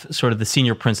have sort of the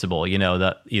senior principal,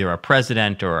 either a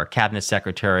president or a cabinet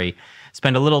secretary,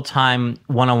 spend a little time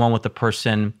one-on-one with the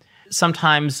person,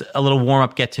 sometimes a little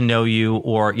warm-up, get to know you,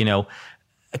 or,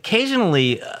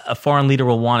 occasionally a foreign leader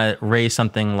will want to raise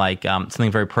something like something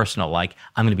very personal, like,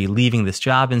 I'm going to be leaving this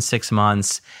job in 6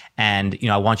 months, and,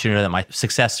 I want you to know that my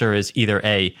successor is either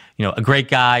a great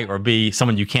guy, or B,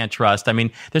 someone you can't trust. I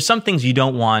mean, there's some things you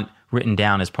don't want written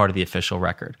down as part of the official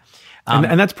record.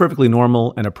 And that's perfectly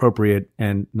normal and appropriate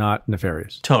and not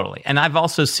nefarious. Totally. And I've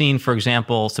also seen, for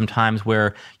example, sometimes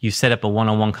where you set up a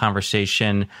one-on-one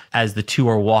conversation as the two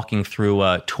are walking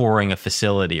through touring a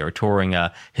facility or touring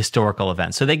a historical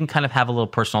event. So they can kind of have a little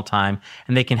personal time,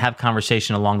 and they can have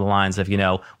conversation along the lines of,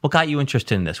 what got you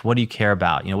interested in this? What do you care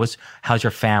about? How's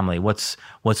your family? What's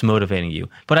motivating you?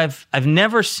 But I've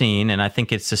never seen, and I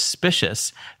think it's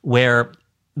suspicious, where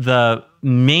the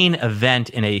main event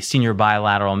in a senior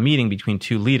bilateral meeting between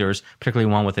two leaders,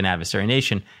 particularly one with an adversary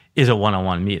nation, is a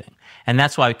one-on-one meeting. And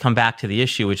that's why I come back to the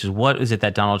issue, which is, what is it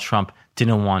that Donald Trump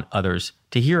didn't want others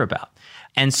to hear about?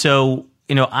 And so,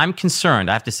 I'm concerned.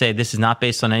 I have to say, this is not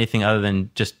based on anything other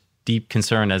than just deep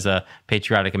concern as a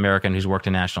patriotic American who's worked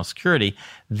in national security,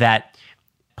 that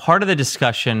part of the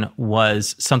discussion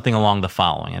was something along the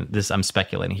following, and this I'm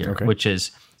speculating here, which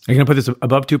is, are you going to put this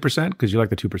above 2%? Because you like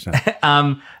the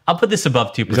 2%. I'll put this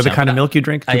above 2%. Is that the kind of milk you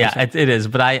drink? Yeah, it is.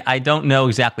 But I don't know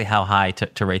exactly how high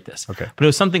to rate this. Okay. But it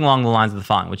was something along the lines of the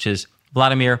following, which is,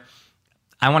 Vladimir,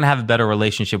 I want to have a better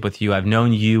relationship with you. I've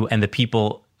known you and the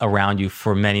people around you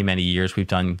for many, many years. We've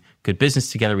done good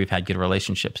business together. We've had good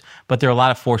relationships. But there are a lot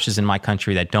of forces in my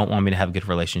country that don't want me to have a good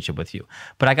relationship with you.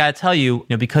 But I got to tell you,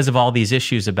 because of all these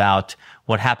issues about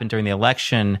what happened during the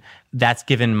election, that's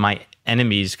given my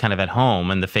enemies kind of at home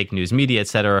and the fake news media, et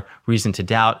cetera, reason to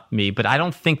doubt me. But I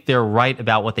don't think they're right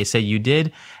about what they say you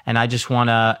did. And I just want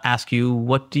to ask you,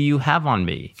 what do you have on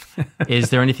me?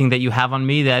 Is there anything that you have on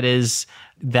me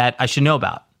that I should know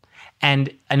about?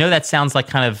 And I know that sounds like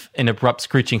kind of an abrupt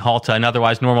screeching halt to an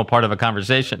otherwise normal part of a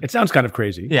conversation. It sounds kind of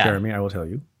crazy, Jeremy, I will tell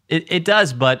you. It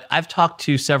does, but I've talked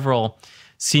to several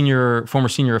former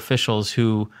senior officials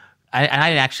who, I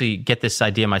didn't actually get this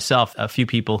idea myself. A few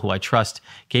people who I trust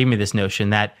gave me this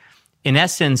notion that, in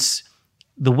essence,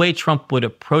 the way Trump would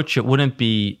approach it wouldn't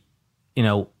be,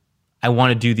 I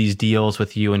want to do these deals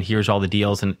with you, and here's all the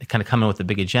deals, and kind of come in with a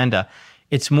big agenda.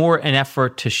 It's more an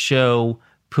effort to show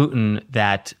Putin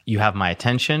that you have my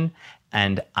attention,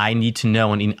 and I need to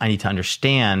know and I need to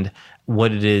understand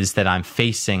what it is that I'm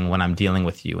facing when I'm dealing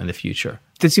with you in the future.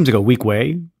 This seems like a weak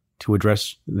way to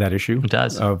address that issue. It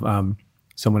does. Of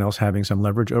someone else having some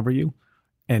leverage over you.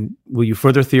 And will you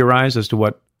further theorize as to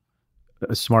what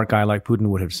a smart guy like Putin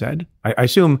would have said? I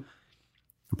assume,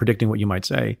 I'm predicting what you might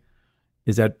say,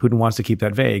 is that Putin wants to keep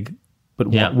that vague, but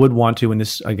would want to, in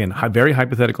this, again, very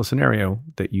hypothetical scenario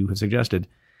that you have suggested,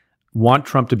 want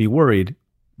Trump to be worried,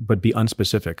 but be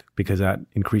unspecific, because that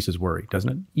increases worry, doesn't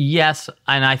it? Yes.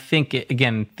 And I think,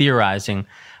 again, theorizing,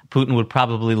 Putin would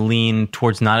probably lean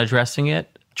towards not addressing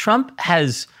it. Trump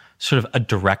has sort of a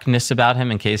directness about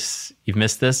him, in case you've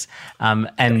missed this.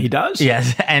 And he does?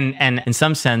 Yes. And in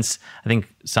some sense, I think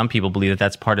some people believe that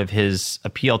that's part of his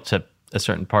appeal to a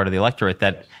certain part of the electorate,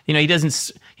 that, he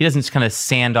doesn't kind of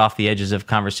sand off the edges of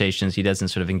conversations. He doesn't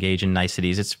sort of engage in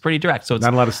niceties. It's pretty direct. So it's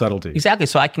not a lot of subtlety. Exactly.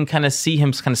 So I can kind of see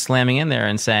him kind of slamming in there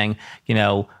and saying,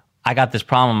 I got this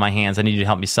problem on my hands. I need you to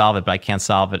help me solve it, but I can't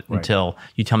solve it until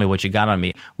you tell me what you got on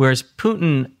me. Whereas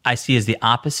Putin, I see as the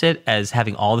opposite, as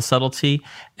having all the subtlety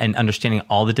and understanding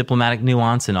all the diplomatic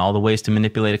nuance and all the ways to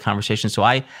manipulate a conversation. So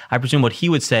I presume what he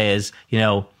would say is,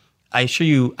 I assure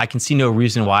you, I can see no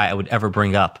reason why I would ever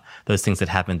bring up those things that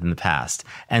happened in the past.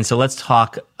 And so let's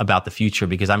talk about the future,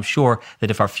 because I'm sure that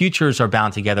if our futures are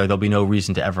bound together, there'll be no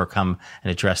reason to ever come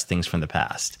and address things from the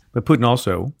past. But Putin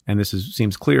also, and this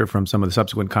seems clear from some of the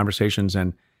subsequent conversations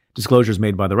and disclosures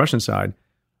made by the Russian side,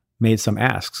 made some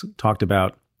asks, talked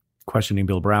about questioning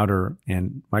Bill Browder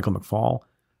and Michael McFaul.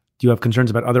 Do you have concerns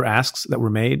about other asks that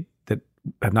were made that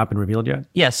have not been revealed yet?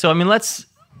 Yeah. So,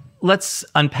 let's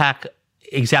unpack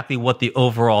exactly what the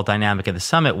overall dynamic of the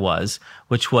summit was,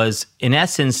 which was, in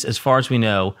essence, as far as we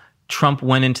know, Trump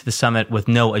went into the summit with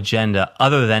no agenda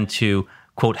other than to,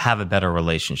 quote, have a better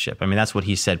relationship. I mean, that's what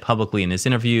he said publicly in his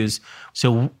interviews.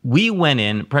 So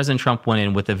President Trump went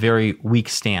in with a very weak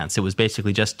stance. It was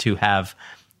basically just to have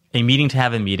a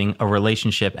meeting, a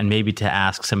relationship, and maybe to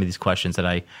ask some of these questions that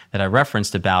I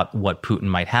referenced about what Putin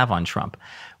might have on Trump.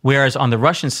 Whereas on the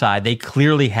Russian side, they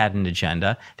clearly had an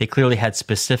agenda. They clearly had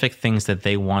specific things that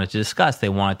they wanted to discuss. They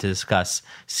wanted to discuss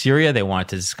Syria. They wanted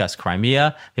to discuss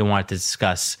Crimea. They wanted to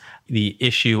discuss the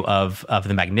issue of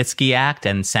the Magnitsky Act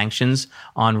and sanctions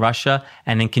on Russia.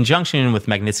 And in conjunction with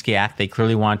Magnitsky Act, they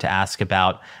clearly wanted to ask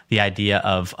about the idea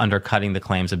of undercutting the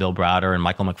claims of Bill Browder and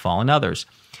Michael McFaul and others.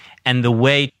 And the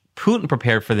way Putin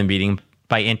prepared for the meeting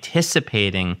by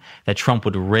anticipating that Trump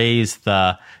would raise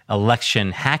the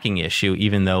election hacking issue,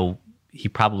 even though he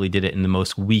probably did it in the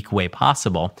most weak way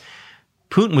possible,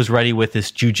 Putin was ready with this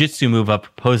jujitsu move of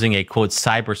proposing a, quote,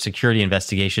 cybersecurity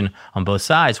investigation on both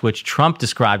sides, which Trump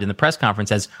described in the press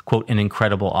conference as, quote, an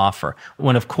incredible offer.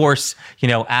 When, of course,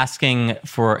 asking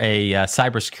for a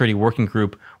cybersecurity working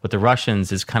group with the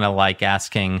Russians is kind of like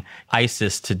asking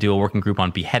ISIS to do a working group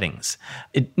on beheadings.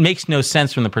 It makes no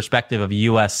sense from the perspective of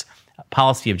U.S.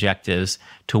 policy objectives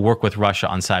to work with Russia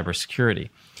on cybersecurity.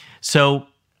 So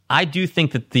I do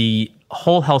think that the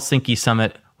whole Helsinki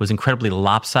summit was incredibly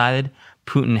lopsided.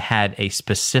 Putin had a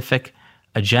specific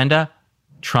agenda.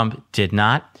 Trump did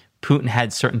not. Putin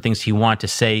had certain things he wanted to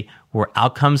say were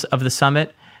outcomes of the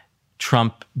summit.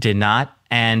 Trump did not.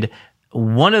 And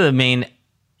one of the main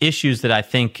issues that I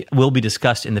think will be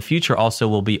discussed in the future also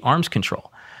will be arms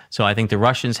control. So I think the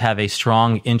Russians have a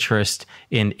strong interest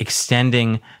in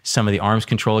extending some of the arms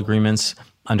control agreements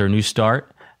under New START.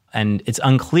 And it's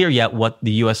unclear yet what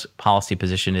the U.S. policy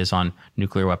position is on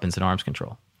nuclear weapons and arms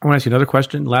control. I want to ask you another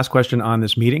question. Last question on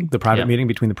this meeting, the private meeting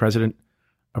between the president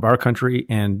of our country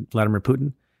and Vladimir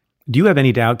Putin. Do you have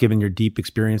any doubt, given your deep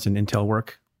experience in intel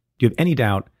work, do you have any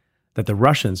doubt that the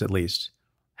Russians, at least,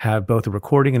 have both a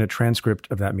recording and a transcript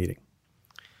of that meeting?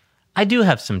 I do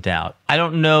have some doubt. I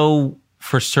don't know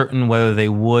for certain whether they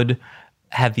would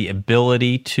have the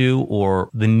ability to or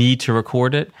the need to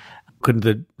record it.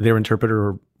 Couldn't their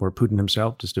interpreter or Putin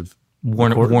himself just have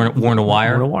worn a wire? Worn a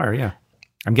wire, yeah.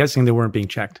 I'm guessing they weren't being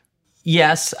checked.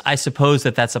 Yes, I suppose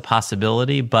that's a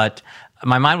possibility, but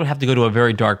my mind would have to go to a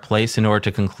very dark place in order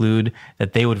to conclude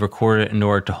that they would record it in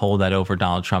order to hold that over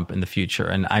Donald Trump in the future.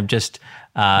 And I'm just...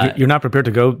 You're not prepared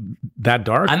to go that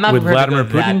dark with Vladimir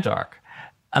Putin? That dark.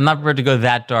 I'm not prepared to go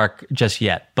that dark just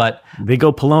yet, but... They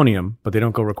go polonium, but they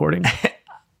don't go recording?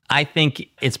 I think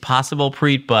it's possible,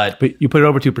 Preet, but you put it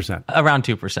over 2%? Around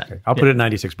 2%. Okay. I'll put it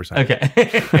at 96%.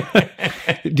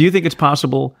 Okay. Do you think it's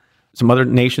possible some other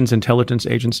nation's intelligence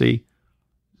agency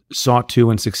sought to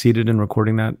and succeeded in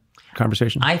recording that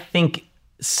conversation? I think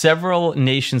several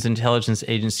nations' intelligence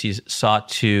agencies sought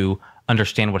to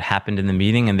understand what happened in the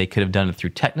meeting, and they could have done it through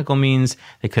technical means.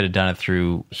 They could have done it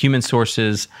through human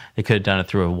sources. They could have done it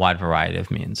through a wide variety of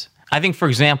means. I think, for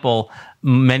example,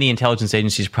 many intelligence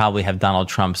agencies probably have Donald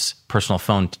Trump's personal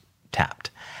phone tapped.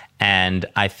 And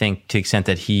I think to the extent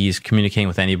that he's communicating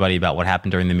with anybody about what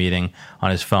happened during the meeting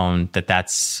on his phone,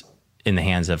 that's in the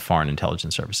hands of foreign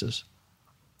intelligence services.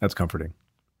 That's comforting.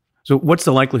 So what's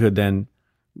the likelihood then?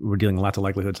 We're dealing with lots of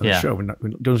likelihoods on the show. We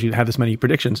don't have this many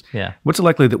predictions. Yeah. What's the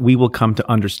likelihood that we will come to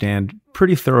understand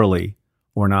pretty thoroughly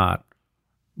or not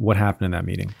what happened in that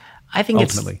meeting? I think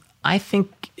ultimately. I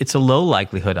think it's a low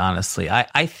likelihood, honestly.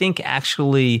 I think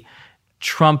actually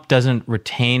Trump doesn't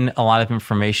retain a lot of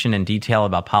information and detail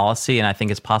about policy, and I think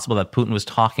it's possible that Putin was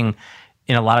talking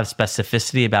in a lot of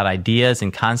specificity about ideas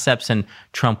and concepts, and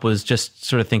Trump was just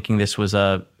sort of thinking this was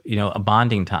a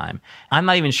bonding time. I'm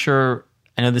not even sure,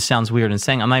 I know this sounds weird in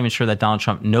saying, I'm not even sure that Donald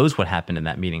Trump knows what happened in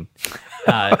that meeting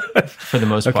for the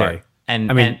most part.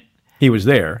 And he was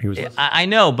there. I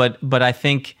know, but I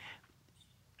think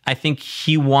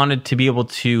he wanted to be able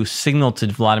to signal to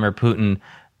Vladimir Putin,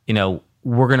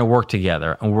 we're going to work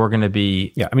together and we're going to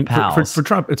be pals. For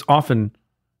Trump,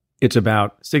 it's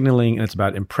about signaling and it's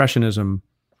about impressionism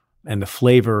and the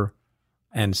flavor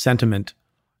and sentiment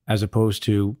as opposed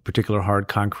to particular hard,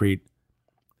 concrete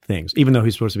things. Even though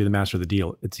he's supposed to be the master of the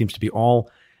deal, it seems to be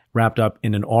all wrapped up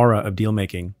in an aura of deal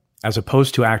making as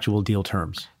opposed to actual deal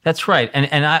terms. That's right.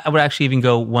 And I would actually even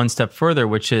go one step further,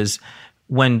 which is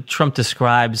when Trump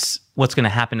describes what's going to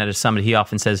happen at a summit, he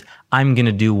often says, I'm going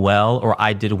to do well, or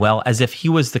I did well, as if he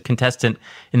was the contestant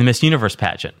in the Miss Universe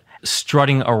pageant,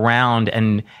 strutting around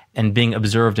and being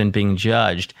observed and being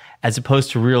judged, as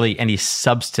opposed to really any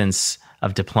substance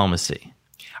of diplomacy.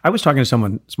 I was talking to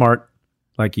someone smart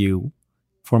like you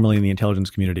formerly in the intelligence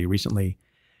community recently.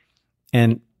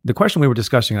 And the question we were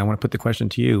discussing, I want to put the question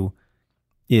to you,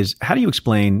 is how do you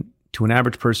explain to an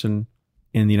average person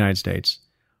in the United States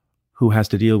who has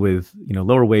to deal with,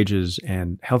 lower wages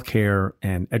and healthcare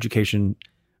and education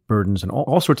burdens and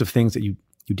all sorts of things that you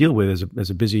deal with as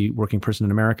a busy working person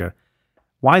in America,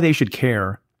 why they should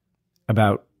care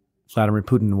about Vladimir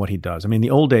Putin and what he does? I mean, in the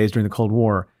old days during the Cold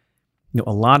War,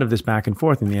 a lot of this back and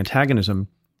forth and the antagonism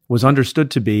was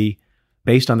understood to be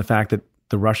based on the fact that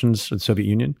the Russians, or the Soviet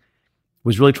Union,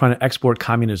 was really trying to export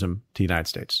communism to the United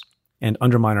States and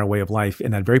undermine our way of life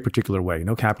in that very particular way.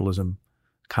 No capitalism,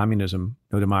 communism,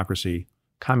 no democracy,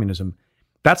 communism.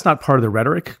 That's not part of the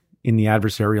rhetoric in the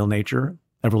adversarial nature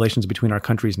of relations between our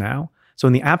countries now. So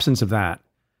in the absence of that,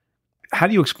 how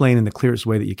do you explain in the clearest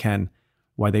way that you can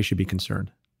why they should be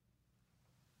concerned?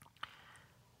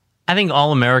 I think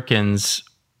all Americans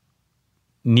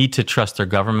need to trust their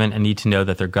government and need to know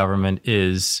that their government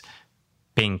is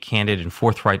being candid and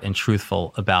forthright and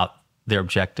truthful about their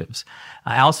objectives.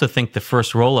 I also think the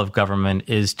first role of government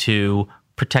is to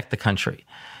protect the country.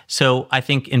 So I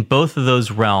think in both of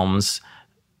those realms,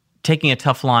 taking a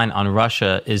tough line on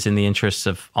Russia is in the interests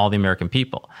of all the American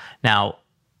people. Now,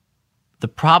 the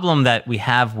problem that we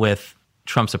have with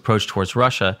Trump's approach towards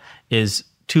Russia is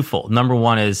twofold. Number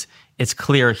one is it's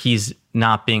clear he's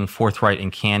not being forthright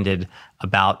and candid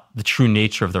about the true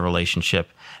nature of the relationship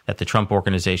that the Trump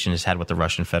organization has had with the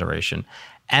Russian Federation.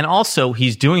 And also,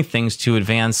 he's doing things to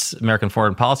advance American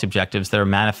foreign policy objectives that are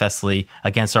manifestly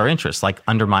against our interests, like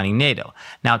undermining NATO.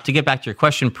 Now, to get back to your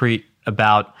question, Preet,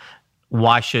 about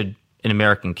why should an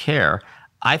American care,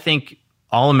 I think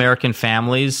all American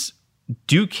families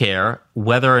do care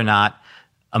whether or not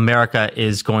America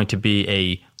is going to be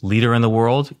a leader in the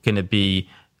world, going to be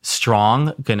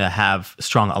strong, going to have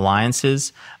strong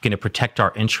alliances, going to protect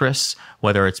our interests,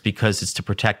 whether it's because it's to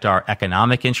protect our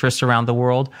economic interests around the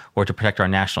world or to protect our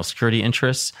national security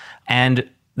interests. And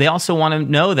they also want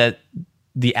to know that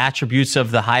the attributes of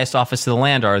the highest office of the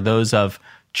land are those of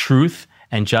truth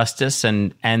and justice,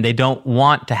 and they don't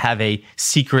want to have a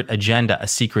secret agenda, a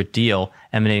secret deal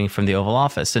emanating from the Oval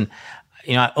Office. And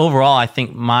overall, I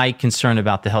think my concern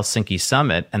about the Helsinki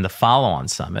summit and the follow-on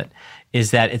summit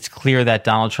is that it's clear that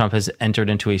Donald Trump has entered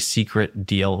into a secret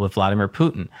deal with Vladimir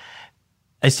Putin,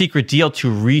 a secret deal to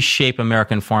reshape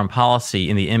American foreign policy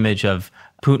in the image of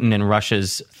Putin and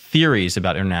Russia's theories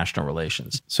about international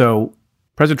relations. So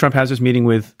President Trump has this meeting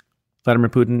with Vladimir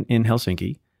Putin in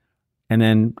Helsinki. And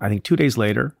then I think 2 days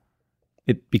later,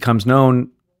 it becomes known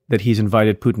that he's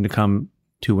invited Putin to come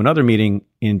to another meeting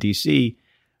in D.C.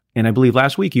 And I believe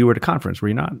last week you were at a conference, were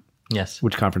you not? Yes.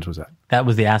 Which conference was that? That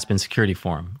was the Aspen Security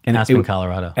Forum in Aspen,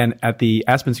 Colorado. And at the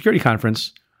Aspen Security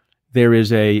Conference, there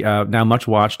is a now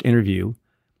much-watched interview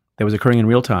that was occurring in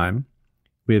real time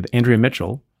with Andrea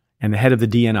Mitchell and the head of the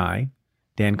DNI,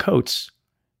 Dan Coats.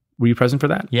 Were you present for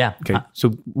that? Yeah. Okay. So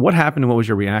what happened and what was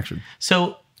your reaction?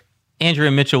 So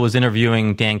Andrea Mitchell was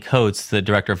interviewing Dan Coats, the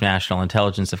director of national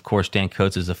intelligence. Of course, Dan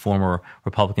Coats is a former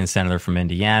Republican senator from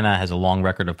Indiana, has a long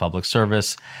record of public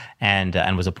service, and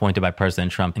was appointed by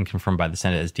President Trump and confirmed by the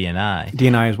Senate as DNI.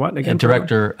 DNI is what again?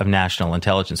 Director of National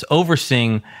Intelligence,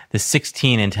 overseeing the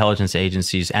 16 intelligence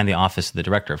agencies and the Office of the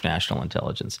Director of National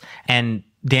Intelligence. And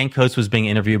Dan Coats was being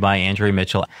interviewed by Andrea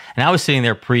Mitchell. And I was sitting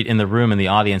there, Preet, in the room in the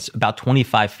audience, about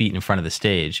 25 feet in front of the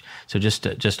stage. So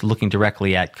just looking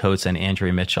directly at Coats and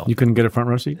Andrea Mitchell. You couldn't get a front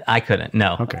row seat? I couldn't,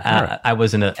 no. Okay. All right. I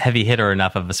wasn't a heavy hitter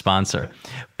enough of a sponsor.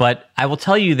 But I will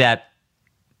tell you that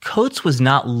Coats was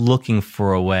not looking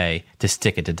for a way to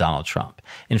stick it to Donald Trump.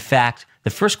 In fact, the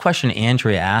first question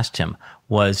Andrea asked him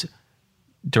was,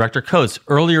 Director Coats,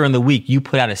 earlier in the week, you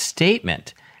put out a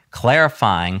statement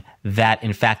clarifying that,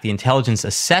 in fact, the intelligence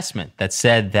assessment that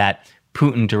said that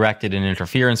Putin directed an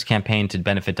interference campaign to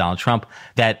benefit Donald Trump,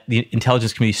 that the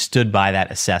intelligence community stood by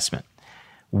that assessment.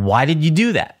 Why did you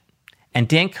do that? And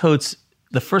Dan Coats,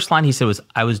 the first line he said was,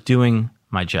 I was doing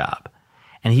my job.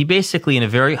 And he basically, in a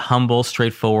very humble,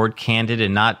 straightforward, candid,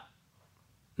 and not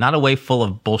a way full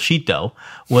of bullshito,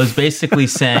 was basically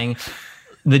saying,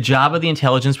 the job of the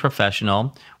intelligence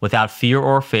professional, without fear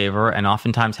or favor, and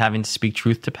oftentimes having to speak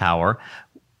truth to power,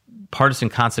 partisan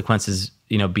consequences,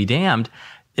 be damned,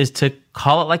 is to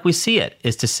call it like we see it,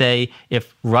 is to say,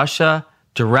 if Russia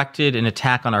directed an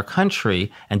attack on our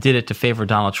country and did it to favor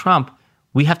Donald Trump,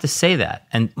 we have to say that.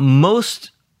 And most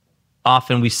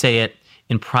often we say it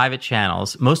in private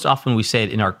channels. Most often we say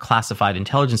it in our classified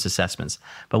intelligence assessments.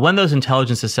 But when those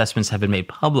intelligence assessments have been made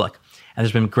public, and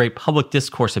there's been great public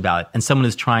discourse about it, and someone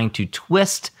is trying to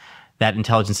twist that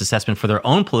intelligence assessment for their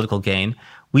own political gain,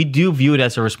 we do view it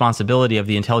as a responsibility of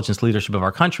the intelligence leadership of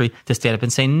our country to stand up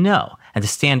and say no, and to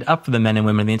stand up for the men and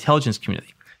women in the intelligence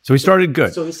community. So he started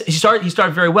good. So he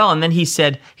started very well, and then he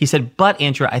said, but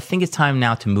Andrew, I think it's time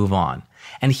now to move on.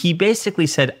 And he basically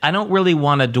said, I don't really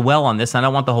want to dwell on this. I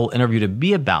don't want the whole interview to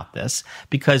be about this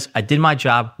because I did my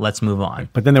job. Let's move on.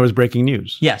 But then there was breaking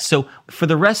news. Yeah. So for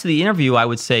the rest of the interview, I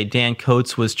would say Dan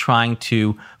Coats was trying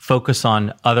to focus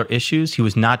on other issues. He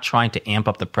was not trying to amp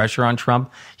up the pressure on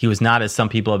Trump. He was not, as some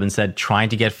people have been said, trying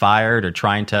to get fired or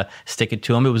trying to stick it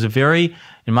to him. It was a very,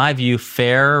 in my view,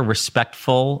 fair,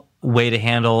 respectful way to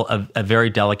handle a very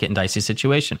delicate and dicey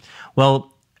situation. Well,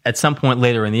 at some point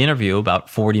later in the interview, about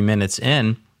 40 minutes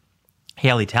in,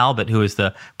 Haley Talbot, who is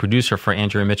the producer for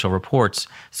Andrea Mitchell Reports,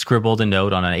 scribbled a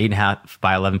note on an 8.5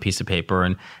 by 11 piece of paper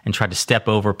and tried to step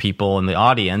over people in the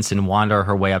audience and wander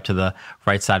her way up to the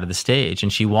right side of the stage.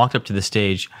 And she walked up to the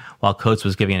stage while Coates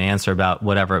was giving an answer about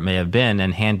whatever it may have been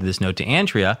and handed this note to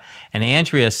Andrea. And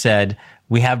Andrea said,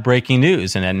 "We have breaking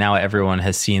news." And now everyone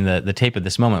has seen the tape of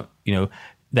this moment,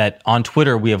 that on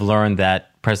Twitter we have learned that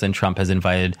President Trump has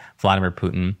invited Vladimir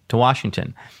Putin to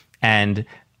Washington. And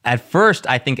at first,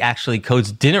 I think actually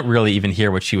Coates didn't really even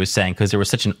hear what she was saying because there was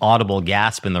such an audible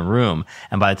gasp in the room.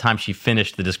 And by the time she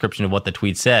finished the description of what the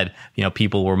tweet said,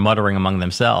 people were muttering among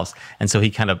themselves. And so he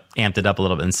kind of amped it up a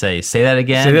little bit and say that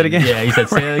again. Say that again. Yeah, he said,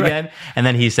 say that again. And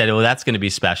then he said, well, that's going to be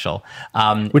special.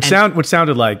 Which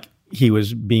sounded like he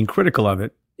was being critical of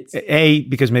it. A,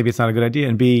 because maybe it's not a good idea,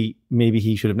 and B, maybe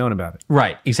he should have known about it.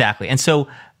 Right, exactly. And so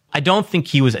I don't think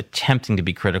he was attempting to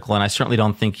be critical, and I certainly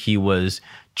don't think he was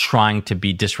trying to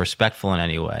be disrespectful in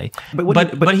any way.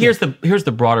 But here's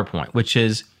the broader point, which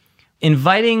is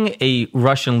inviting a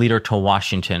Russian leader to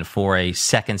Washington for a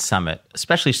second summit,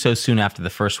 especially so soon after the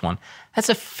first one, that's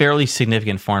a fairly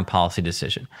significant foreign policy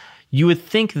decision. You would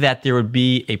think that there would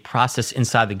be a process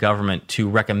inside the government to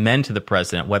recommend to the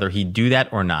president whether he'd do that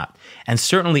or not. And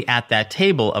certainly at that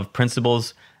table of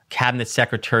principals, cabinet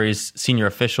secretaries, senior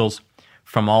officials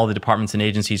from all the departments and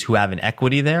agencies who have an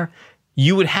equity there,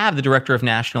 you would have the director of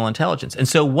national intelligence. And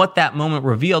so what that moment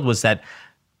revealed was that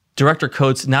Director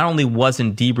Coates not only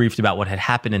wasn't debriefed about what had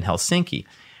happened in Helsinki,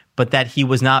 but that he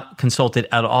was not consulted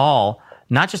at all,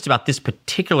 not just about this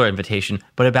particular invitation,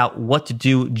 but about what to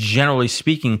do, generally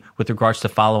speaking, with regards to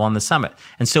follow on the summit.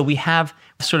 And so we have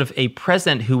sort of a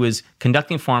president who is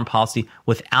conducting foreign policy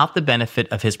without the benefit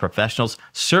of his professionals,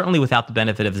 certainly without the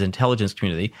benefit of his intelligence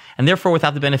community, and therefore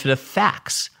without the benefit of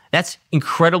facts. That's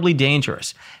incredibly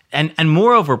dangerous. And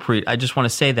moreover, Preet, I just want to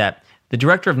say that the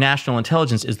director of national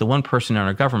intelligence is the one person in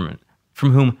our government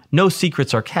from whom no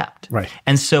secrets are kept. Right.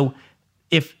 And so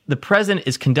if the president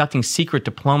is conducting secret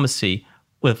diplomacy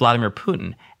with Vladimir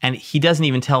Putin, and he doesn't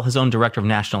even tell his own director of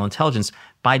national intelligence,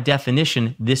 by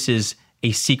definition, this is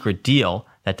a secret deal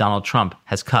that Donald Trump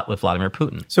has cut with Vladimir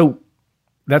Putin. So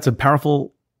that's a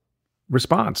powerful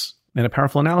response and a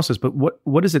powerful analysis. But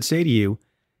what does it say to you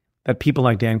that people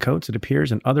like Dan Coates, it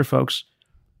appears, and other folks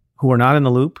who are not in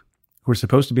the loop, who are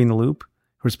supposed to be in the loop,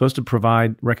 who are supposed to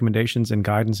provide recommendations and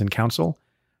guidance and counsel,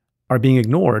 are being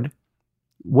ignored?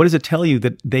 What does it tell you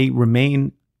that they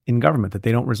remain in government, that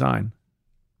they don't resign?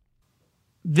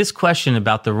 This question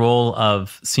about the role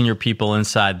of senior people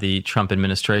inside the Trump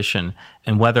administration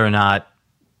and whether or not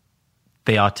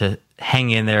they ought to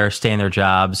hang in there, stay in their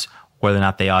jobs, whether or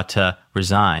not they ought to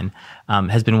resign,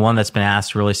 has been one that's been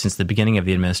asked really since the beginning of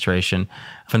the administration,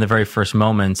 from the very first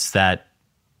moments that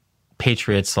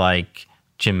patriots like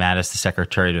Jim Mattis, the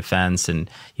Secretary of Defense, and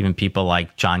even people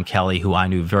like John Kelly, who I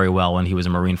knew very well when he was a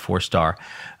Marine four-star,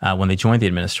 when they joined the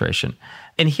administration.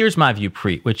 And here's my view,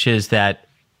 Preet, which is that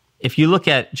if you look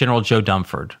at General Joe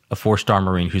Dunford, a four-star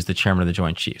Marine who's the chairman of the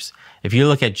Joint Chiefs, if you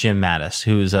look at Jim Mattis,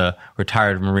 who's a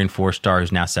retired Marine four-star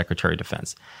who's now Secretary of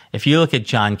Defense, if you look at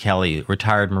John Kelly,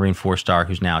 retired Marine four-star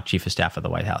who's now Chief of Staff of the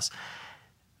White House,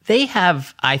 they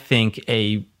have, I think,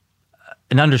 an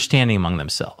understanding among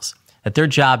themselves that their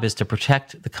job is to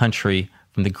protect the country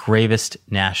from the gravest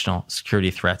national security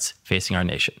threats facing our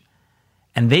nation.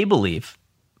 And they believe,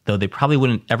 though they probably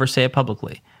wouldn't ever say it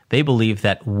publicly, they believe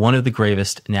that one of the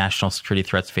gravest national security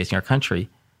threats facing our country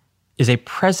is a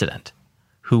president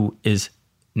who is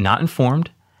not informed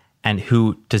and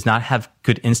who does not have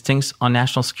good instincts on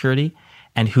national security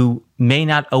and who may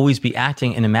not always be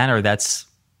acting in a manner that's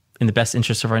in the best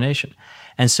interest of our nation.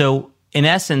 And so, in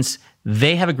essence,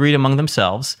 they have agreed among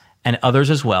themselves and others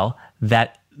as well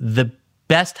that the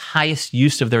best, highest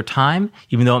use of their time,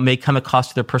 even though it may come at cost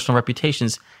to their personal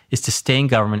reputations, is to stay in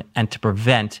government and to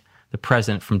prevent the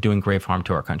president from doing grave harm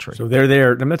to our country. So they're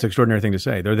there, and that's an extraordinary thing to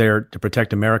say. They're there to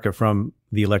protect America from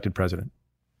the elected president.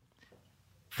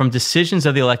 from decisions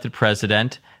of the elected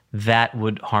president that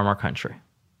would harm our country.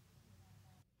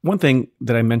 One thing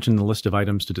that I mentioned in the list of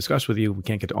items to discuss with you, we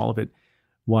can't get to all of it,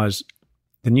 was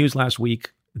the news last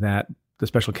week that the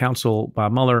special counsel,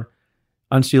 Bob Mueller,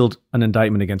 unsealed an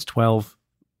indictment against 12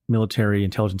 military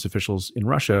intelligence officials in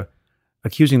Russia,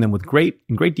 accusing them in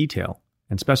great detail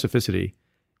and specificity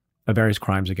of various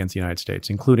crimes against the United States,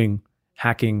 including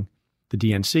hacking the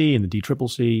DNC and the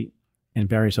DCCC and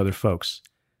various other folks.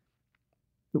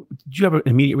 Did you have an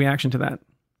immediate reaction to that?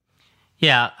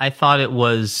 Yeah, I thought it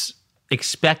was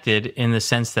expected in the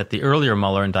sense that the earlier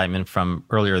Mueller indictment from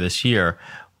earlier this year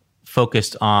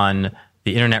focused on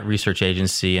the Internet Research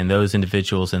Agency and those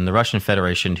individuals in the Russian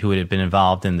Federation who had been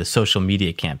involved in the social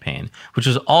media campaign, which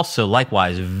was also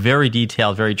likewise very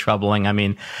detailed, very troubling. I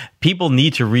mean, people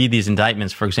need to read these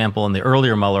indictments. For example, in the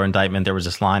earlier Mueller indictment, there was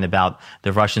this line about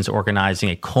the Russians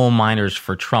organizing a coal miners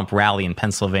for Trump rally in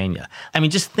Pennsylvania. I mean,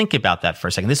 just think about that for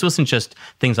a second. This wasn't just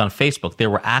things on Facebook.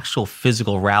 There were actual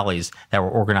physical rallies that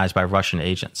were organized by Russian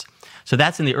agents. So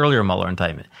that's in the earlier Mueller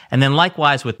indictment. And then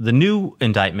likewise with the new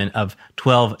indictment of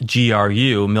 12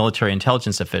 GRU, military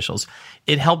intelligence officials,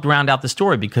 it helped round out the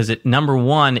story because number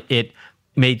one, it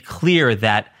made clear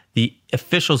that the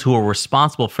officials who were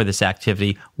responsible for this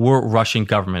activity were Russian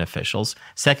government officials.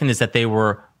 Second is that they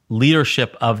were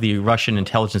leadership of the Russian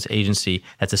intelligence agency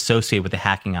that's associated with the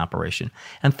hacking operation.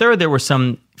 And third, there was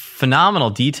some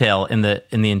phenomenal detail in the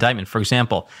indictment. For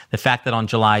example, the fact that on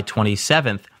July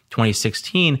 27th,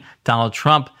 2016, Donald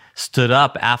Trump stood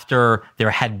up after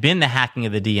there had been the hacking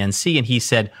of the DNC, and he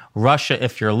said, Russia,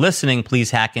 if you're listening,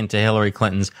 please hack into Hillary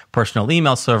Clinton's personal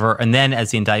email server. And then,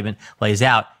 as the indictment lays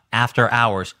out, after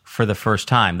hours for the first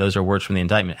time, those are words from the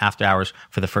indictment, after hours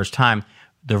for the first time,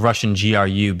 the Russian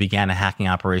GRU began a hacking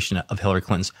operation of Hillary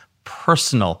Clinton's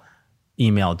personal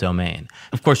email domain.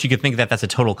 Of course, you could think that that's a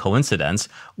total coincidence,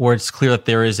 or it's clear that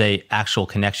there is a actual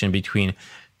connection between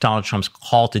Donald Trump's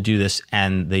call to do this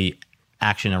and the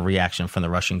action and reaction from the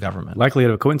Russian government.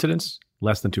 Likelihood of a coincidence?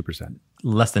 Less than 2%.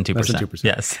 Less than 2%. Less than 2%.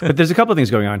 Yes. But there's a couple of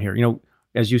things going on here. You know,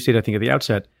 as you said, I think at the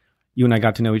outset, you and I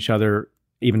got to know each other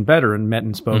even better and met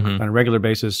and spoke on a regular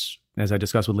basis, as I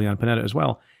discussed with Leon Panetta as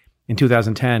well. In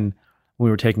 2010,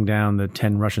 we were taking down the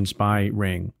 10 Russian spy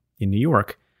ring in New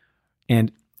York,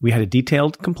 and we had a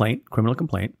detailed complaint, criminal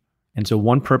complaint. And so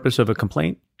one purpose of a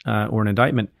complaint or an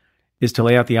indictment is to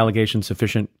lay out the allegations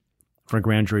sufficient for a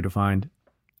grand jury to find,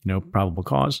 probable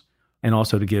cause, and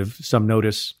also to give some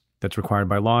notice that's required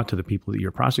by law to the people that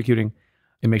you're prosecuting,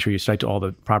 and make sure you cite to all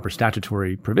the proper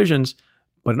statutory provisions.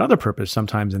 But another purpose,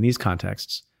 sometimes in these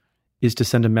contexts, is to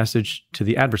send a message to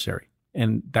the adversary.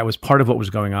 And that was part of what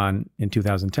was going on in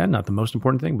 2010, not the most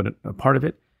important thing, but a part of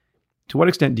it. To what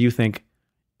extent do you think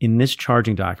in this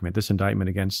charging document, this indictment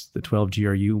against the 12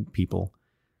 GRU people,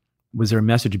 was there a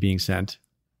message being sent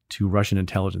to Russian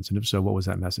intelligence? And if so, what was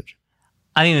that message?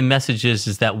 I think the message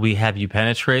is that we have you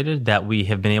penetrated, that we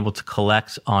have been able to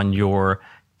collect on your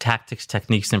tactics,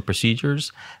 techniques, and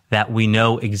procedures, that we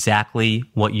know exactly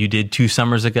what you did 2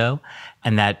 summers ago,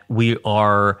 and that we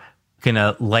are going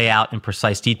to lay out in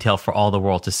precise detail for all the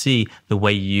world to see the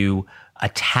way you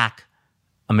attack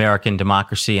American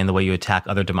democracy and the way you attack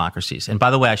other democracies. And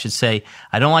by the way, I should say,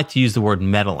 I don't like to use the word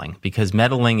meddling, because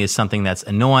meddling is something that's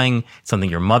annoying. It's something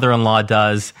your mother-in-law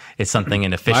does. It's something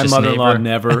an officious My mother-in-law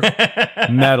neighbor.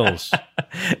 never meddles.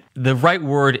 The right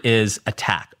word is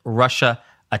attack. Russia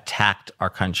attacked our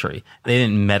country. They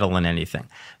didn't meddle in anything.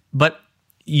 But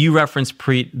you referenced,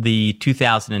 Preet, the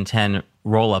 2010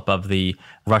 roll-up of the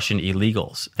Russian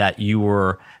illegals that you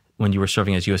were, when you were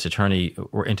serving as U.S. attorney,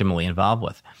 were intimately involved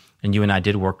with. And you and I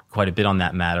did work quite a bit on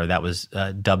that matter. That was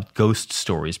dubbed Ghost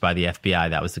Stories by the FBI.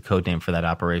 That was the code name for that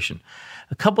operation.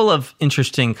 A couple of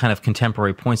interesting kind of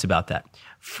contemporary points about that.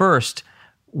 First,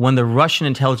 when the Russian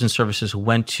intelligence services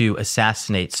went to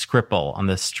assassinate Skripal on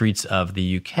the streets of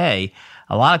the UK,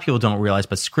 a lot of people don't realize,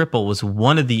 but Skripal was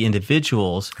one of the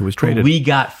individuals who we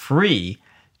got free,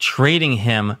 trading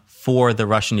him for the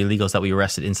Russian illegals that we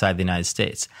arrested inside the United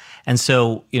States. And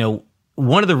so,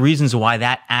 one of the reasons why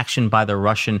that action by the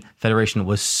Russian Federation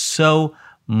was so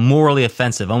morally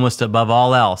offensive, almost above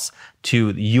all else,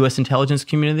 to the U.S. intelligence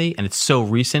community, and it's so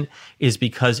recent, is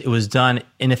because it was done,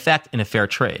 in effect, in a fair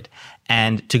trade.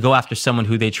 And to go after someone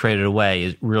who they traded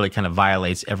away really kind of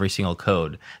violates every single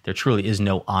code. There truly is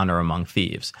no honor among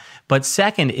thieves. But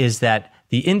second is that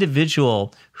the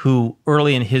individual who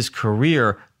early in his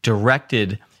career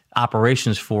directed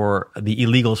operations for the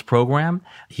illegals program.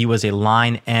 He was a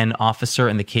Line N officer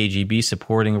in the KGB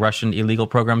supporting Russian illegal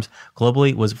programs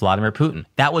globally, was Vladimir Putin.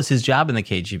 That was his job in the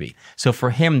KGB. So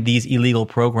for him, these illegal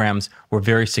programs were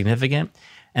very significant.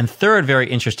 And third, very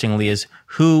interestingly, is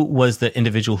who was the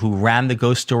individual who ran the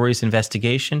Ghost Stories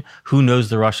investigation? Who knows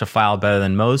the Russia file better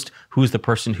than most? Who's the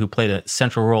person who played a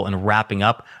central role in wrapping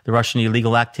up the Russian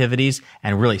illegal activities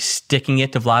and really sticking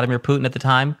it to Vladimir Putin at the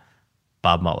time?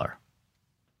 Bob Mueller.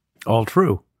 All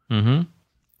true. Mm-hmm.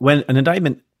 When an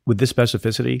indictment with this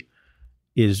specificity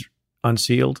is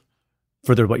unsealed,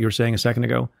 further what you were saying a second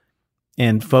ago,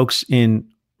 and folks in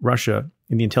Russia,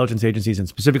 in the intelligence agencies, and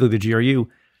specifically the GRU,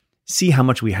 see how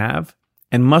much we have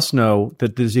and must know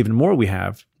that there's even more we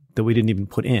have that we didn't even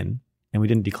put in and we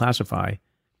didn't declassify.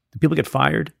 Do people get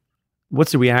fired?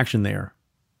 What's the reaction there?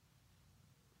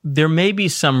 There may be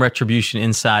some retribution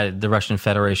inside the Russian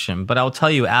Federation, but I'll tell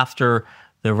you, after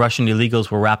the Russian illegals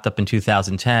were wrapped up in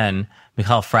 2010,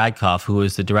 Mikhail Fradkov, who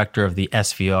was the director of the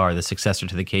SVR, the successor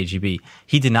to the KGB,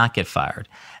 he did not get fired.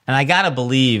 And I got to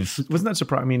believe... Wasn't that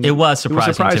surprising? I mean, it was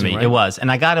surprising to me. Right? It was.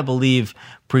 And I got to believe,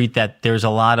 Preet, that there's a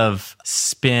lot of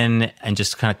spin and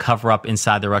just kind of cover up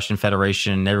inside the Russian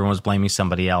Federation. Everyone was blaming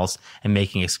somebody else and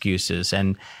making excuses.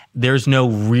 And there's no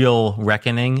real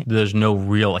reckoning. There's no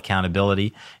real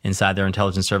accountability inside their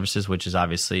intelligence services, which is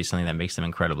obviously something that makes them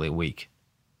incredibly weak.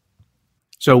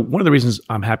 So one of the reasons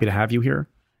I'm happy to have you here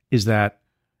is that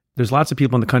there's lots of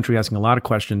people in the country asking a lot of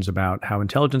questions about how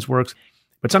intelligence works,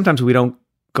 but sometimes we don't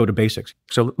go to basics.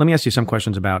 So let me ask you some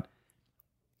questions about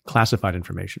classified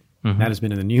information. Mm-hmm. That has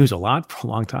been in the news a lot for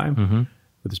a long time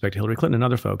with respect to Hillary Clinton and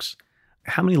other folks.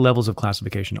 How many levels of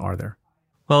classification are there?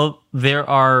 Well, there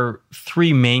are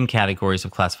three main categories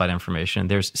of classified information.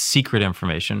 There's secret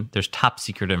information, there's top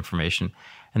secret information,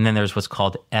 and then there's what's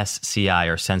called SCI,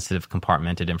 or sensitive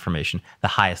compartmented information, the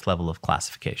highest level of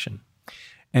classification.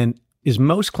 And is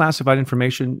most classified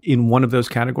information in one of those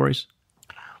categories?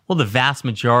 Well, the vast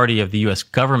majority of the U.S.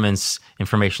 government's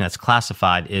information that's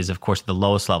classified is, of course, at the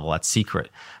lowest level, that's secret.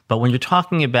 But when you're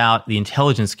talking about the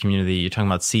intelligence community, you're talking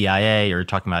about CIA or you're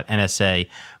talking about NSA,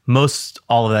 most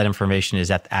all of that information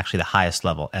is at actually the highest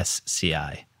level,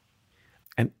 SCI.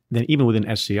 And then even within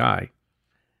SCI,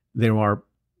 there are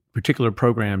particular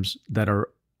programs that are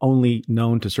only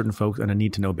known to certain folks on a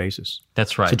need-to-know basis.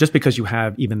 That's right. So just because you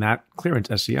have even that clearance,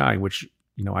 SCI, which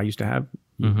I used to have,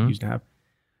 used to have,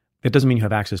 that doesn't mean you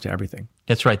have access to everything.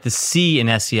 That's right. The C in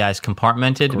SCI is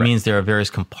compartmented. Correct. It means there are various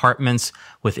compartments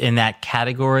within that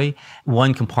category.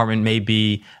 One compartment may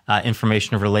be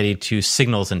information related to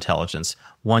signals intelligence.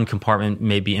 One compartment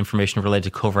may be information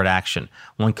related to covert action.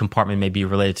 One compartment may be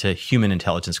related to human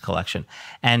intelligence collection.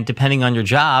 And depending on your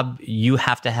job, you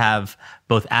have to have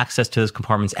both access to those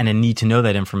compartments and a need to know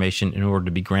that information in order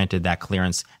to be granted that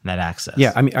clearance and that access.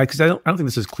 Yeah, I mean, because I don't think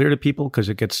this is clear to people because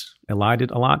it gets elided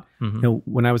a lot.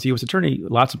 When I was a U.S. attorney,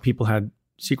 lots of people had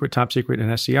secret, top secret,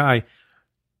 and SCI,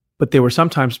 but there were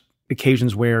sometimes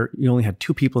occasions where you only had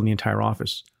two people in the entire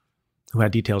office who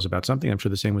had details about something. I'm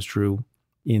sure the same was true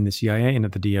in the CIA and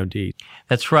at the DOD.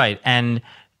 That's right. And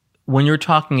when you're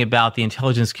talking about the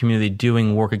intelligence community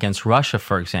doing work against Russia,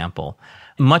 for example,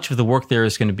 much of the work there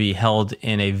is going to be held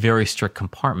in a very strict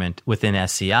compartment within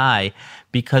SCI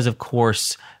because, of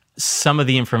course, some of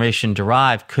the information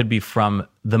derived could be from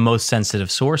the most sensitive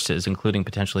sources, including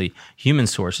potentially human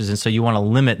sources. And so you want to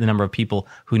limit the number of people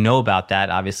who know about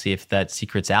that. Obviously, if that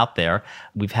secret's out there,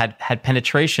 we've had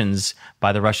penetrations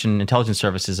by the Russian intelligence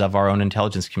services of our own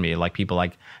intelligence community, like people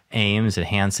like Ames and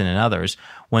Hansen and others.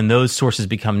 When those sources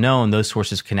become known, those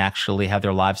sources can actually have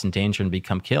their lives in danger and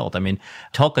become killed. I mean,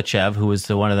 Tolkachev, who was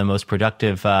one of the most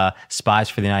productive spies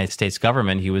for the United States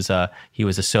government, he was a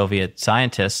Soviet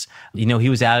scientist. He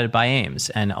was outed by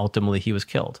Ames, and ultimately he was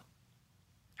killed.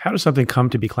 How does something come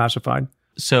to be classified?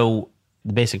 So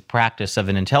the basic practice of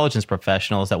an intelligence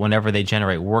professional is that whenever they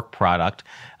generate work product,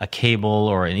 a cable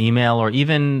or an email, or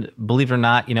even, believe it or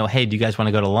not, hey, do you guys want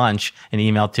to go to lunch, an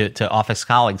email to office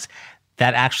colleagues,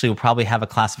 that actually will probably have a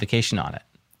classification on it.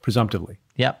 Presumptively.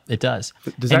 Yep, it does.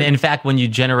 And in fact, when you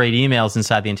generate emails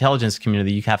inside the intelligence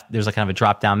community, there's a kind of a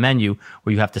drop-down menu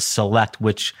where you have to select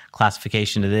which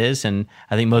classification it is. And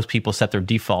I think most people set their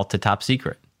default to top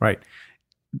secret. Right.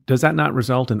 Does that not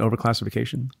result in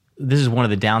overclassification? This is one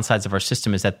of the downsides of our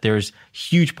system, is that there's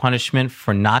huge punishment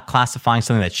for not classifying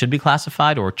something that should be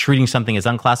classified or treating something as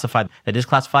unclassified that is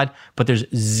classified, but there's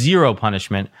zero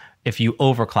punishment if you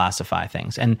overclassify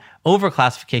things. And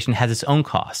overclassification has its own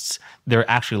costs. There are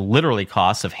actually literally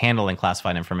costs of handling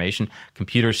classified information,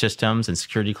 computer systems and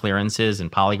security clearances and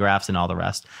polygraphs and all the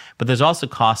rest. But there's also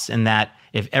costs in that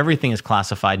if everything is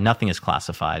classified, nothing is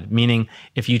classified. Meaning,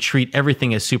 if you treat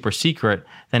everything as super secret,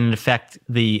 then in effect,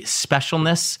 the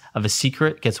specialness of a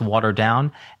secret gets watered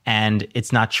down and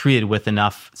it's not treated with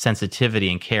enough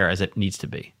sensitivity and care as it needs to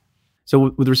be. So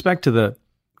with respect to the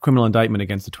criminal indictment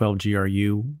against the 12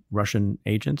 GRU Russian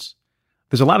agents.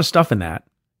 There's a lot of stuff in that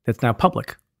that's now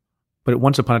public, but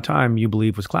once upon a time you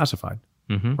believe was classified,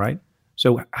 right?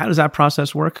 So how does that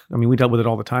process work? I mean, we dealt with it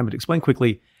all the time, but explain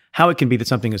quickly how it can be that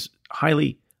something is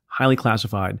highly, highly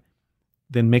classified,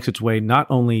 then makes its way not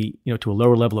only to a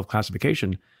lower level of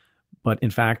classification, but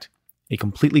in fact, a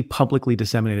completely publicly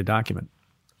disseminated document.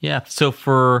 Yeah. So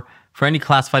for any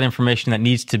classified information that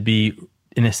needs to be,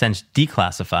 in a sense,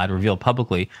 declassified, revealed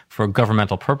publicly for a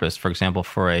governmental purpose, for example,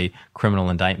 for a criminal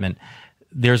indictment,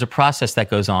 there's a process that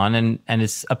goes on, and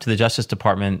it's up to the Justice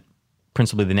Department,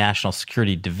 principally the National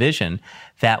Security Division,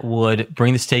 that would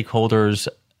bring the stakeholders,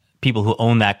 people who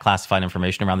own that classified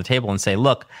information, around the table and say,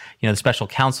 look, the special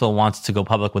counsel wants to go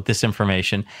public with this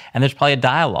information, and there's probably a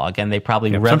dialogue, and they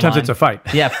probably redline. Sometimes it's a fight.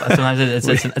 Yeah, sometimes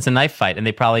it's a knife fight, and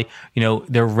they probably,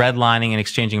 they're redlining and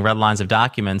exchanging red lines of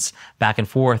documents back and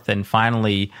forth, and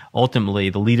finally, ultimately,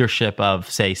 the leadership of,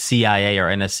 say, CIA or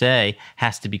NSA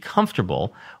has to be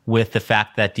comfortable with the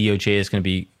fact that DOJ is going to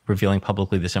be revealing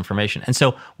publicly this information. And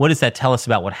so what does that tell us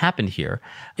about what happened here?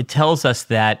 It tells us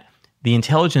that the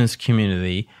intelligence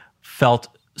community felt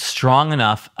strong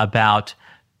enough about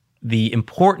the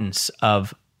importance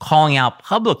of calling out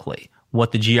publicly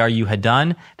what the GRU had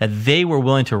done, that they were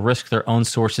willing to risk their own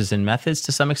sources and methods to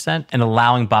some extent, and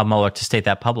allowing Bob Mueller to state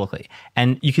that publicly.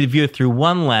 And you could view it through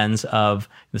one lens of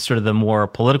the more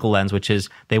political lens, which is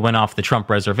they went off the Trump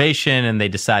reservation and they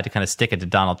decided to kind of stick it to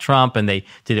Donald Trump, and they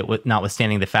did it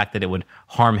notwithstanding the fact that it would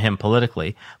harm him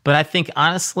politically. But I think,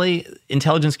 honestly,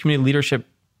 intelligence community leadership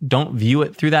don't view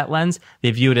it through that lens. They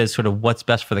view it as sort of what's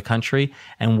best for the country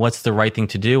and what's the right thing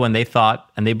to do. And they thought,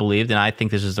 and they believed, and I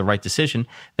think this is the right decision,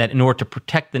 that in order to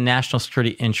protect the national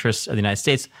security interests of the United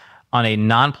States on a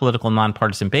non-political,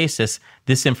 non-partisan basis,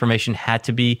 this information had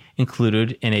to be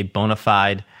included in a bona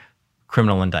fide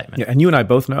criminal indictment. Yeah, and you and I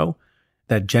both know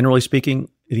that, generally speaking,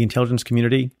 the intelligence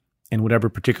community and whatever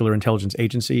particular intelligence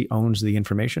agency owns the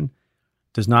information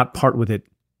does not part with it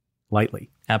lightly.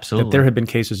 Absolutely. That there have been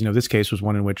cases, this case was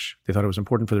one in which they thought it was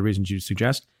important for the reasons you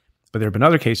suggest, but there have been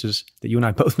other cases that you and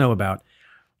I both know about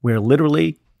where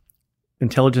literally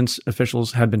intelligence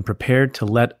officials have been prepared to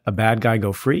let a bad guy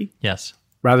go free. Yes.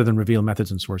 Rather than reveal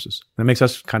methods and sources. And it makes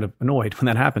us kind of annoyed when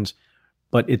that happens,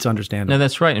 but it's understandable. No,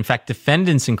 that's right. In fact,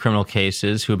 defendants in criminal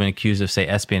cases who have been accused of, say,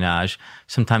 espionage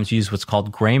sometimes use what's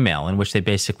called gray mail, in which they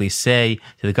basically say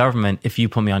to the government, if you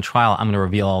put me on trial, I'm going to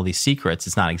reveal all these secrets.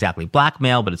 It's not exactly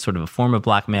blackmail, but it's sort of a form of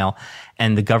blackmail.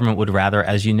 And the government would rather,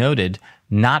 as you noted,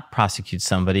 not prosecute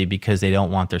somebody because they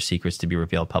don't want their secrets to be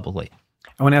revealed publicly.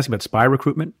 I want to ask you about spy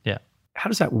recruitment. Yeah. How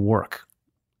does that work?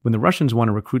 When the Russians want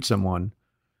to recruit someone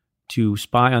to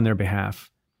spy on their behalf,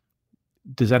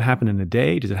 does that happen in a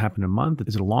day? Does it happen in a month?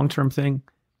 Is it a long-term thing?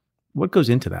 What goes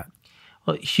into that?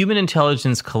 Well, human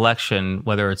intelligence collection,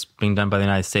 whether it's being done by the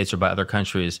United States or by other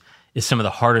countries, is some of the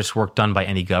hardest work done by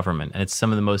any government. And it's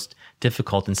some of the most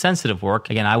difficult and sensitive work.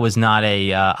 Again, I was not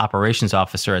a operations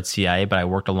officer at CIA, but I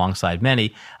worked alongside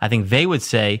many. I think they would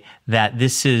say that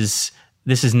this is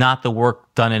not the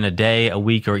work done in a day, a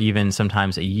week, or even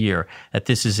sometimes a year, that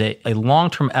this is a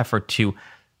long-term effort to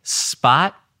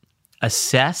spot,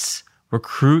 assess,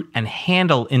 recruit, and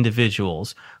handle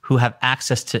individuals who have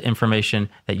access to information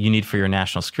that you need for your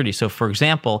national security. So, for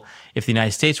example, if the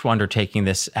United States were undertaking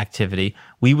this activity,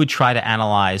 we would try to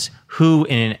analyze who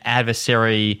in an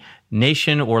adversary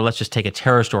nation, or let's just take a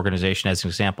terrorist organization as an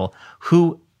example,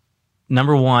 who,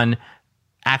 number one,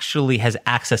 actually has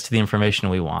access to the information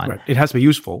we want. Right. It has to be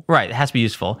useful. Right. It has to be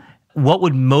useful. What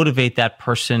would motivate that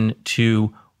person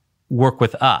to work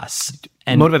with us?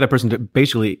 And motivate that person to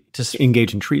basically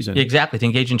engage in treason. Exactly, to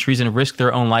engage in treason, risk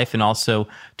their own life, and also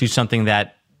do something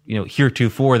that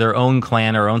heretofore their own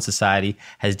clan or own society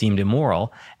has deemed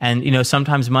immoral. And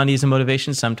sometimes money is a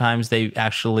motivation. Sometimes they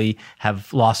actually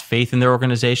have lost faith in their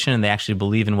organization and they actually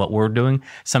believe in what we're doing.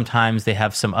 Sometimes they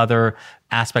have some other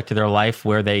aspect of their life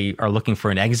where they are looking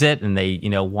for an exit and they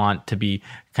want to be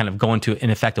kind of go into, in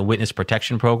effect, a witness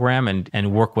protection program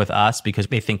and work with us because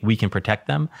they think we can protect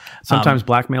them. Sometimes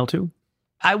blackmail too?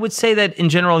 I would say that in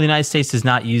general, the United States does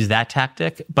not use that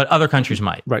tactic, but other countries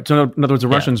might. Right. So in other words, the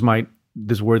Russians might,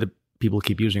 this word that people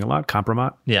keep using a lot,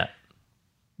 compromat. Yeah.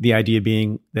 The idea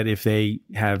being that if they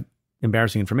have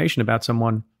embarrassing information about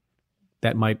someone,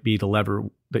 that might be the lever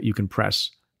that you can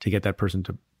press to get that person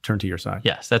to turn to your side.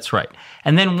 Yes, that's right.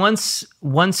 And then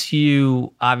once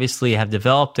you obviously have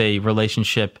developed a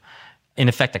relationship in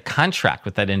effect, a contract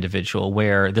with that individual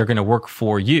where they're going to work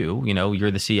for you, you're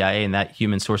the CIA and that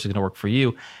human source is going to work for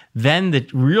you, then the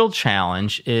real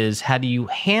challenge is how do you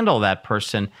handle that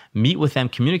person, meet with them,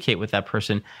 communicate with that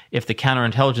person if the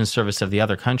counterintelligence service of the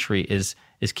other country is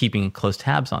keeping close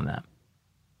tabs on that.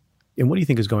 And what do you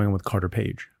think is going on with Carter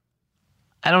Page?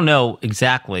 I don't know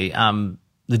exactly.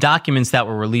 The documents that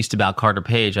were released about Carter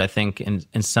Page, I think,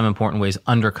 in some important ways,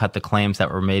 undercut the claims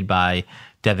that were made by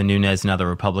Devin Nunes and other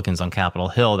Republicans on Capitol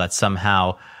Hill that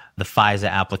somehow the FISA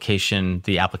application,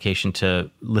 the application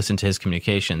to listen to his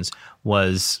communications,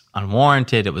 was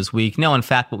unwarranted, it was weak. No, in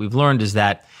fact, what we've learned is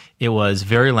that it was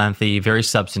very lengthy, very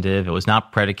substantive. It was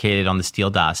not predicated on the Steele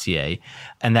dossier,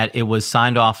 and that it was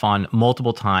signed off on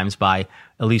multiple times by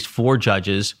at least 4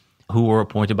 judges who were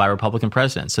appointed by Republican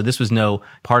presidents. So this was no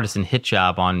partisan hit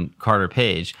job on Carter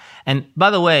Page. And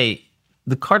by the way,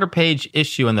 the Carter Page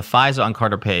issue and the FISA on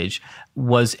Carter Page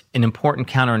was an important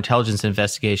counterintelligence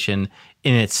investigation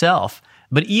in itself.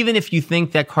 But even if you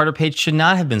think that Carter Page should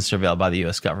not have been surveilled by the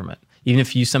U.S. government, even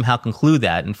if you somehow conclude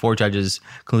that, and 4 judges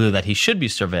conclude that he should be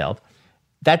surveilled,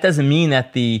 that doesn't mean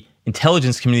that the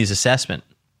intelligence community's assessment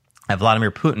of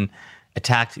Vladimir Putin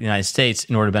attacked the United States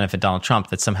in order to benefit Donald Trump,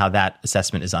 that somehow that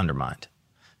assessment is undermined.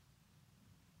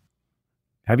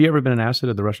 Have you ever been an asset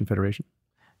of the Russian Federation?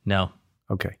 No.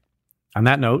 Okay. On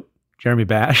that note, Jeremy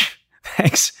Bash,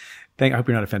 thanks. I hope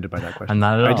you're not offended by that question. I'm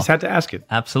not at all. I just had to ask it.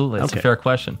 Absolutely. That's a fair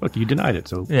question. Look, you denied it,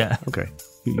 so yeah. Okay.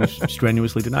 You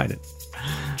strenuously denied it.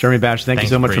 Jeremy Bash, thank you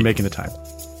so much for making the time.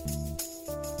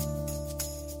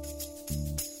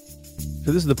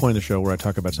 So this is the point of the show where I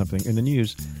talk about something in the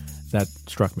news that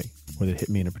struck me or that hit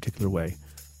me in a particular way.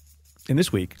 And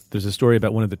this week, there's a story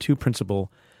about one of the 2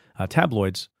 principal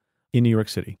tabloids in New York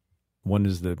City. One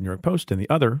is the New York Post, and the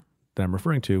other that I'm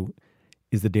referring to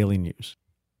is the Daily News,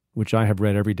 which I have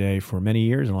read every day for many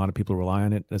years, and a lot of people rely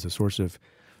on it as a source of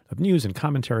news and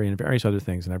commentary and various other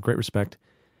things. And I have great respect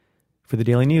for the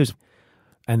Daily News.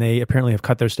 And they apparently have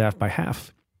cut their staff by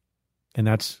half. And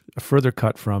that's a further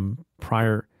cut from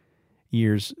prior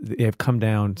years. They have come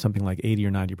down something like 80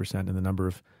 or 90% in the number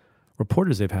of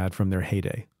reporters they've had from their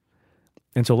heyday.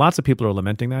 And so lots of people are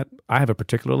lamenting that. I have a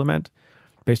particular lament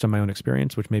based on my own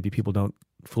experience, which maybe people don't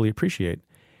fully appreciate.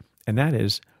 And that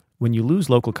is when you lose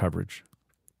local coverage,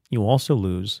 you also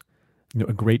lose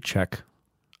a great check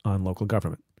on local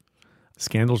government.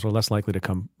 Scandals are less likely to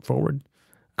come forward.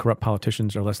 Corrupt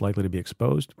politicians are less likely to be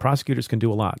exposed. Prosecutors can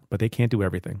do a lot, but they can't do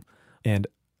everything. And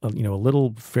a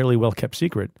little fairly well-kept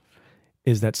secret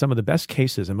is that some of the best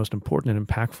cases and most important and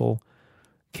impactful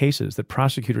cases that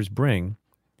prosecutors bring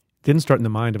didn't start in the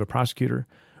mind of a prosecutor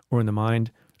or in the mind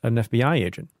of an FBI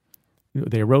agent.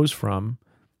 They arose from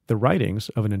the writings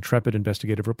of an intrepid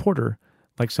investigative reporter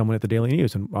like someone at the Daily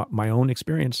News. And my own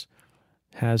experience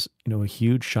has, a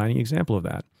huge shining example of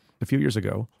that. A few years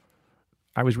ago,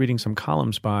 I was reading some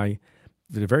columns by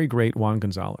the very great Juan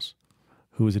Gonzalez,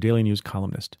 who was a Daily News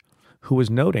columnist, who was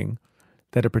noting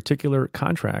that a particular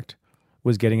contract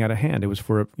was getting out of hand. It was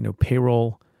for,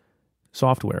 payroll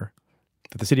software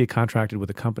that the city had contracted with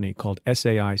a company called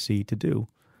SAIC to do.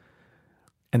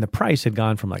 And the price had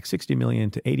gone from like $60 million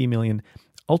to $80 million,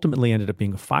 ultimately ended up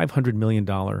being a $500 million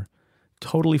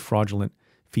totally fraudulent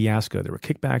fiasco. There were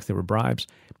kickbacks, there were bribes.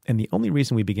 And the only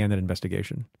reason we began that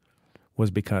investigation was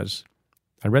because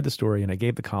I read the story and I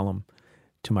gave the column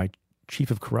to my chief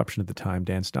of corruption at the time,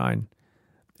 Dan Stein,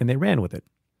 and they ran with it.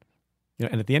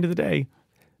 And at the end of the day,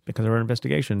 because of our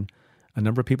investigation, a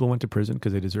number of people went to prison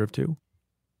because they deserved to.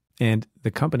 And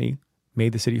the company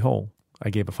made the city whole. I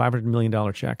gave a $500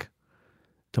 million check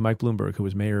to Mike Bloomberg, who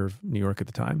was mayor of New York at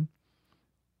the time.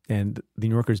 And the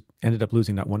New Yorkers ended up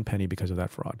losing not one penny because of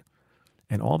that fraud.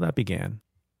 And all that began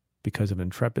because of an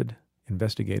intrepid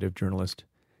investigative journalist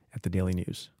at the Daily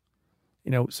News.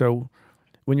 So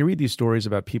when you read these stories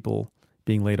about people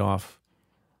being laid off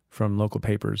from local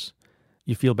papers,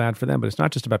 you feel bad for them, but it's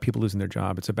not just about people losing their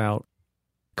job. It's about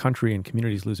country and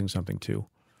communities losing something too.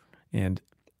 And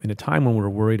in a time when we're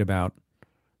worried about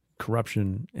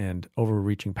corruption and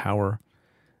overreaching power,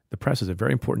 the press is a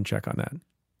very important check on that.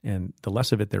 And the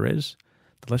less of it there is,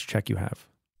 the less check you have.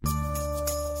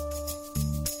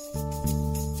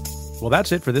 Well,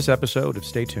 that's it for this episode of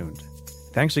Stay Tuned.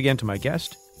 Thanks again to my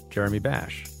guest, Jeremy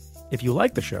Bash. If you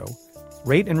like the show,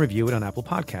 rate and review it on Apple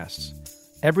Podcasts.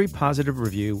 Every positive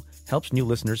review helps new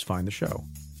listeners find the show.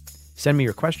 Send me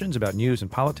your questions about news and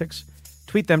politics.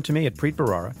 Tweet them to me at Preet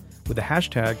Bharara with the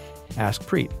hashtag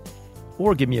AskPreet.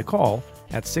 Or give me a call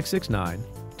at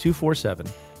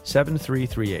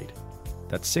 669-247-7338.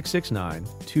 That's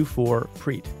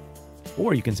 669-24-PREET.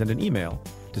 Or you can send an email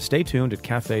to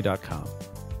staytuned@cafe.com.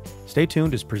 Stay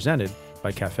Tuned is presented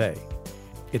by Cafe.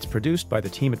 It's produced by the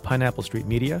team at Pineapple Street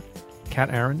Media, Kat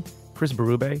Aaron, Chris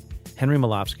Berube, Henry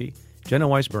Malofsky, Jenna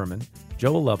Weiss-Berman,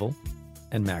 Joel Lovell,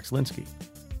 and Max Linsky.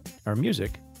 Our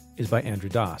music is by Andrew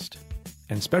Dost.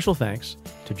 And special thanks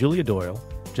to Julia Doyle,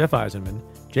 Jeff Eisenman,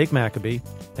 Jake Maccabee,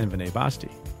 and Vinay Basti.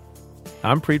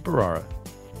 I'm Preet Bharara.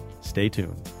 Stay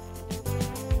tuned.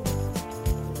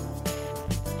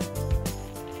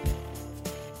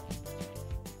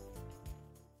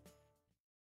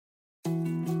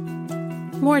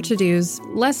 More to-dos,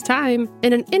 less time,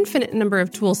 and an infinite number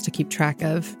of tools to keep track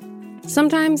of.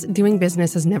 Sometimes doing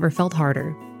business has never felt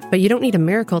harder, but you don't need a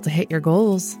miracle to hit your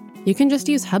goals. You can just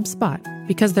use HubSpot,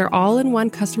 because their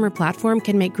all-in-one customer platform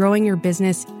can make growing your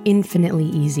business infinitely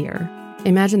easier.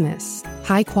 Imagine this: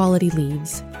 high-quality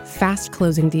leads, fast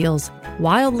closing deals,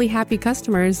 wildly happy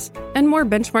customers, and more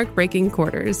benchmark-breaking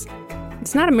quarters.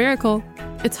 It's not a miracle,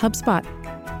 it's HubSpot.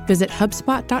 Visit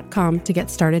HubSpot.com to get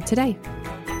started today.